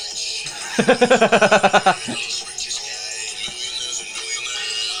 So rich. The richest guy. Millionaires and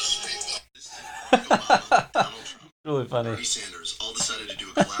billionaires. This is Obama, Donald Trump, Really funny. Bernie Sanders all decided to do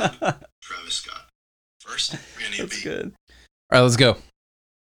a collab with Travis Scott. First, we're going to need a That's beat. good. All right, let's go.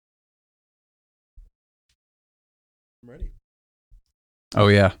 I'm ready. Oh,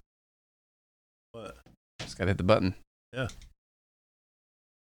 yeah. What? Just got to hit the button. Yeah.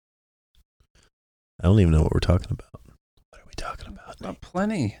 I don't even know what we're talking about. What are we talking about? About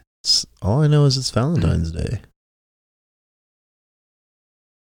plenty. All I know is it's Valentine's Day.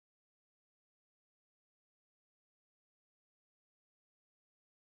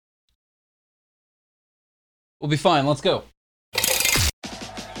 We'll be fine. Let's go.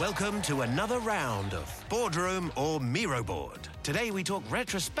 Welcome to another round of Boardroom or Miro Board. Today we talk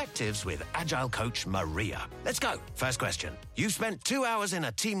retrospectives with Agile coach Maria. Let's go. First question. You've spent 2 hours in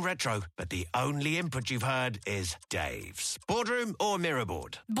a team retro, but the only input you've heard is Dave's. Boardroom or Miro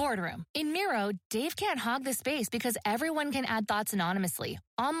Board? Boardroom. In Miro, Dave can't hog the space because everyone can add thoughts anonymously,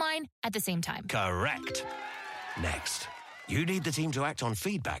 online, at the same time. Correct. Next. You need the team to act on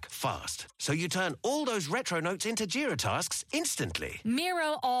feedback fast, so you turn all those retro notes into Jira tasks instantly.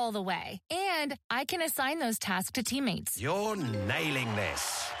 Miro all the way. And I can assign those tasks to teammates. You're nailing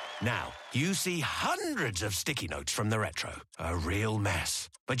this. Now, you see hundreds of sticky notes from the retro. A real mess.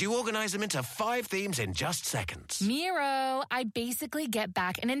 But you organize them into 5 themes in just seconds. Miro, I basically get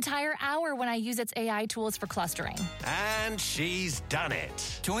back an entire hour when I use its AI tools for clustering. And she's done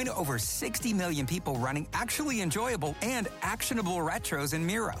it. Join over 60 million people running actually enjoyable and actionable retros in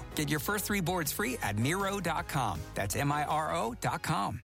Miro. Get your first 3 boards free at Miro.com. That's Miro.com.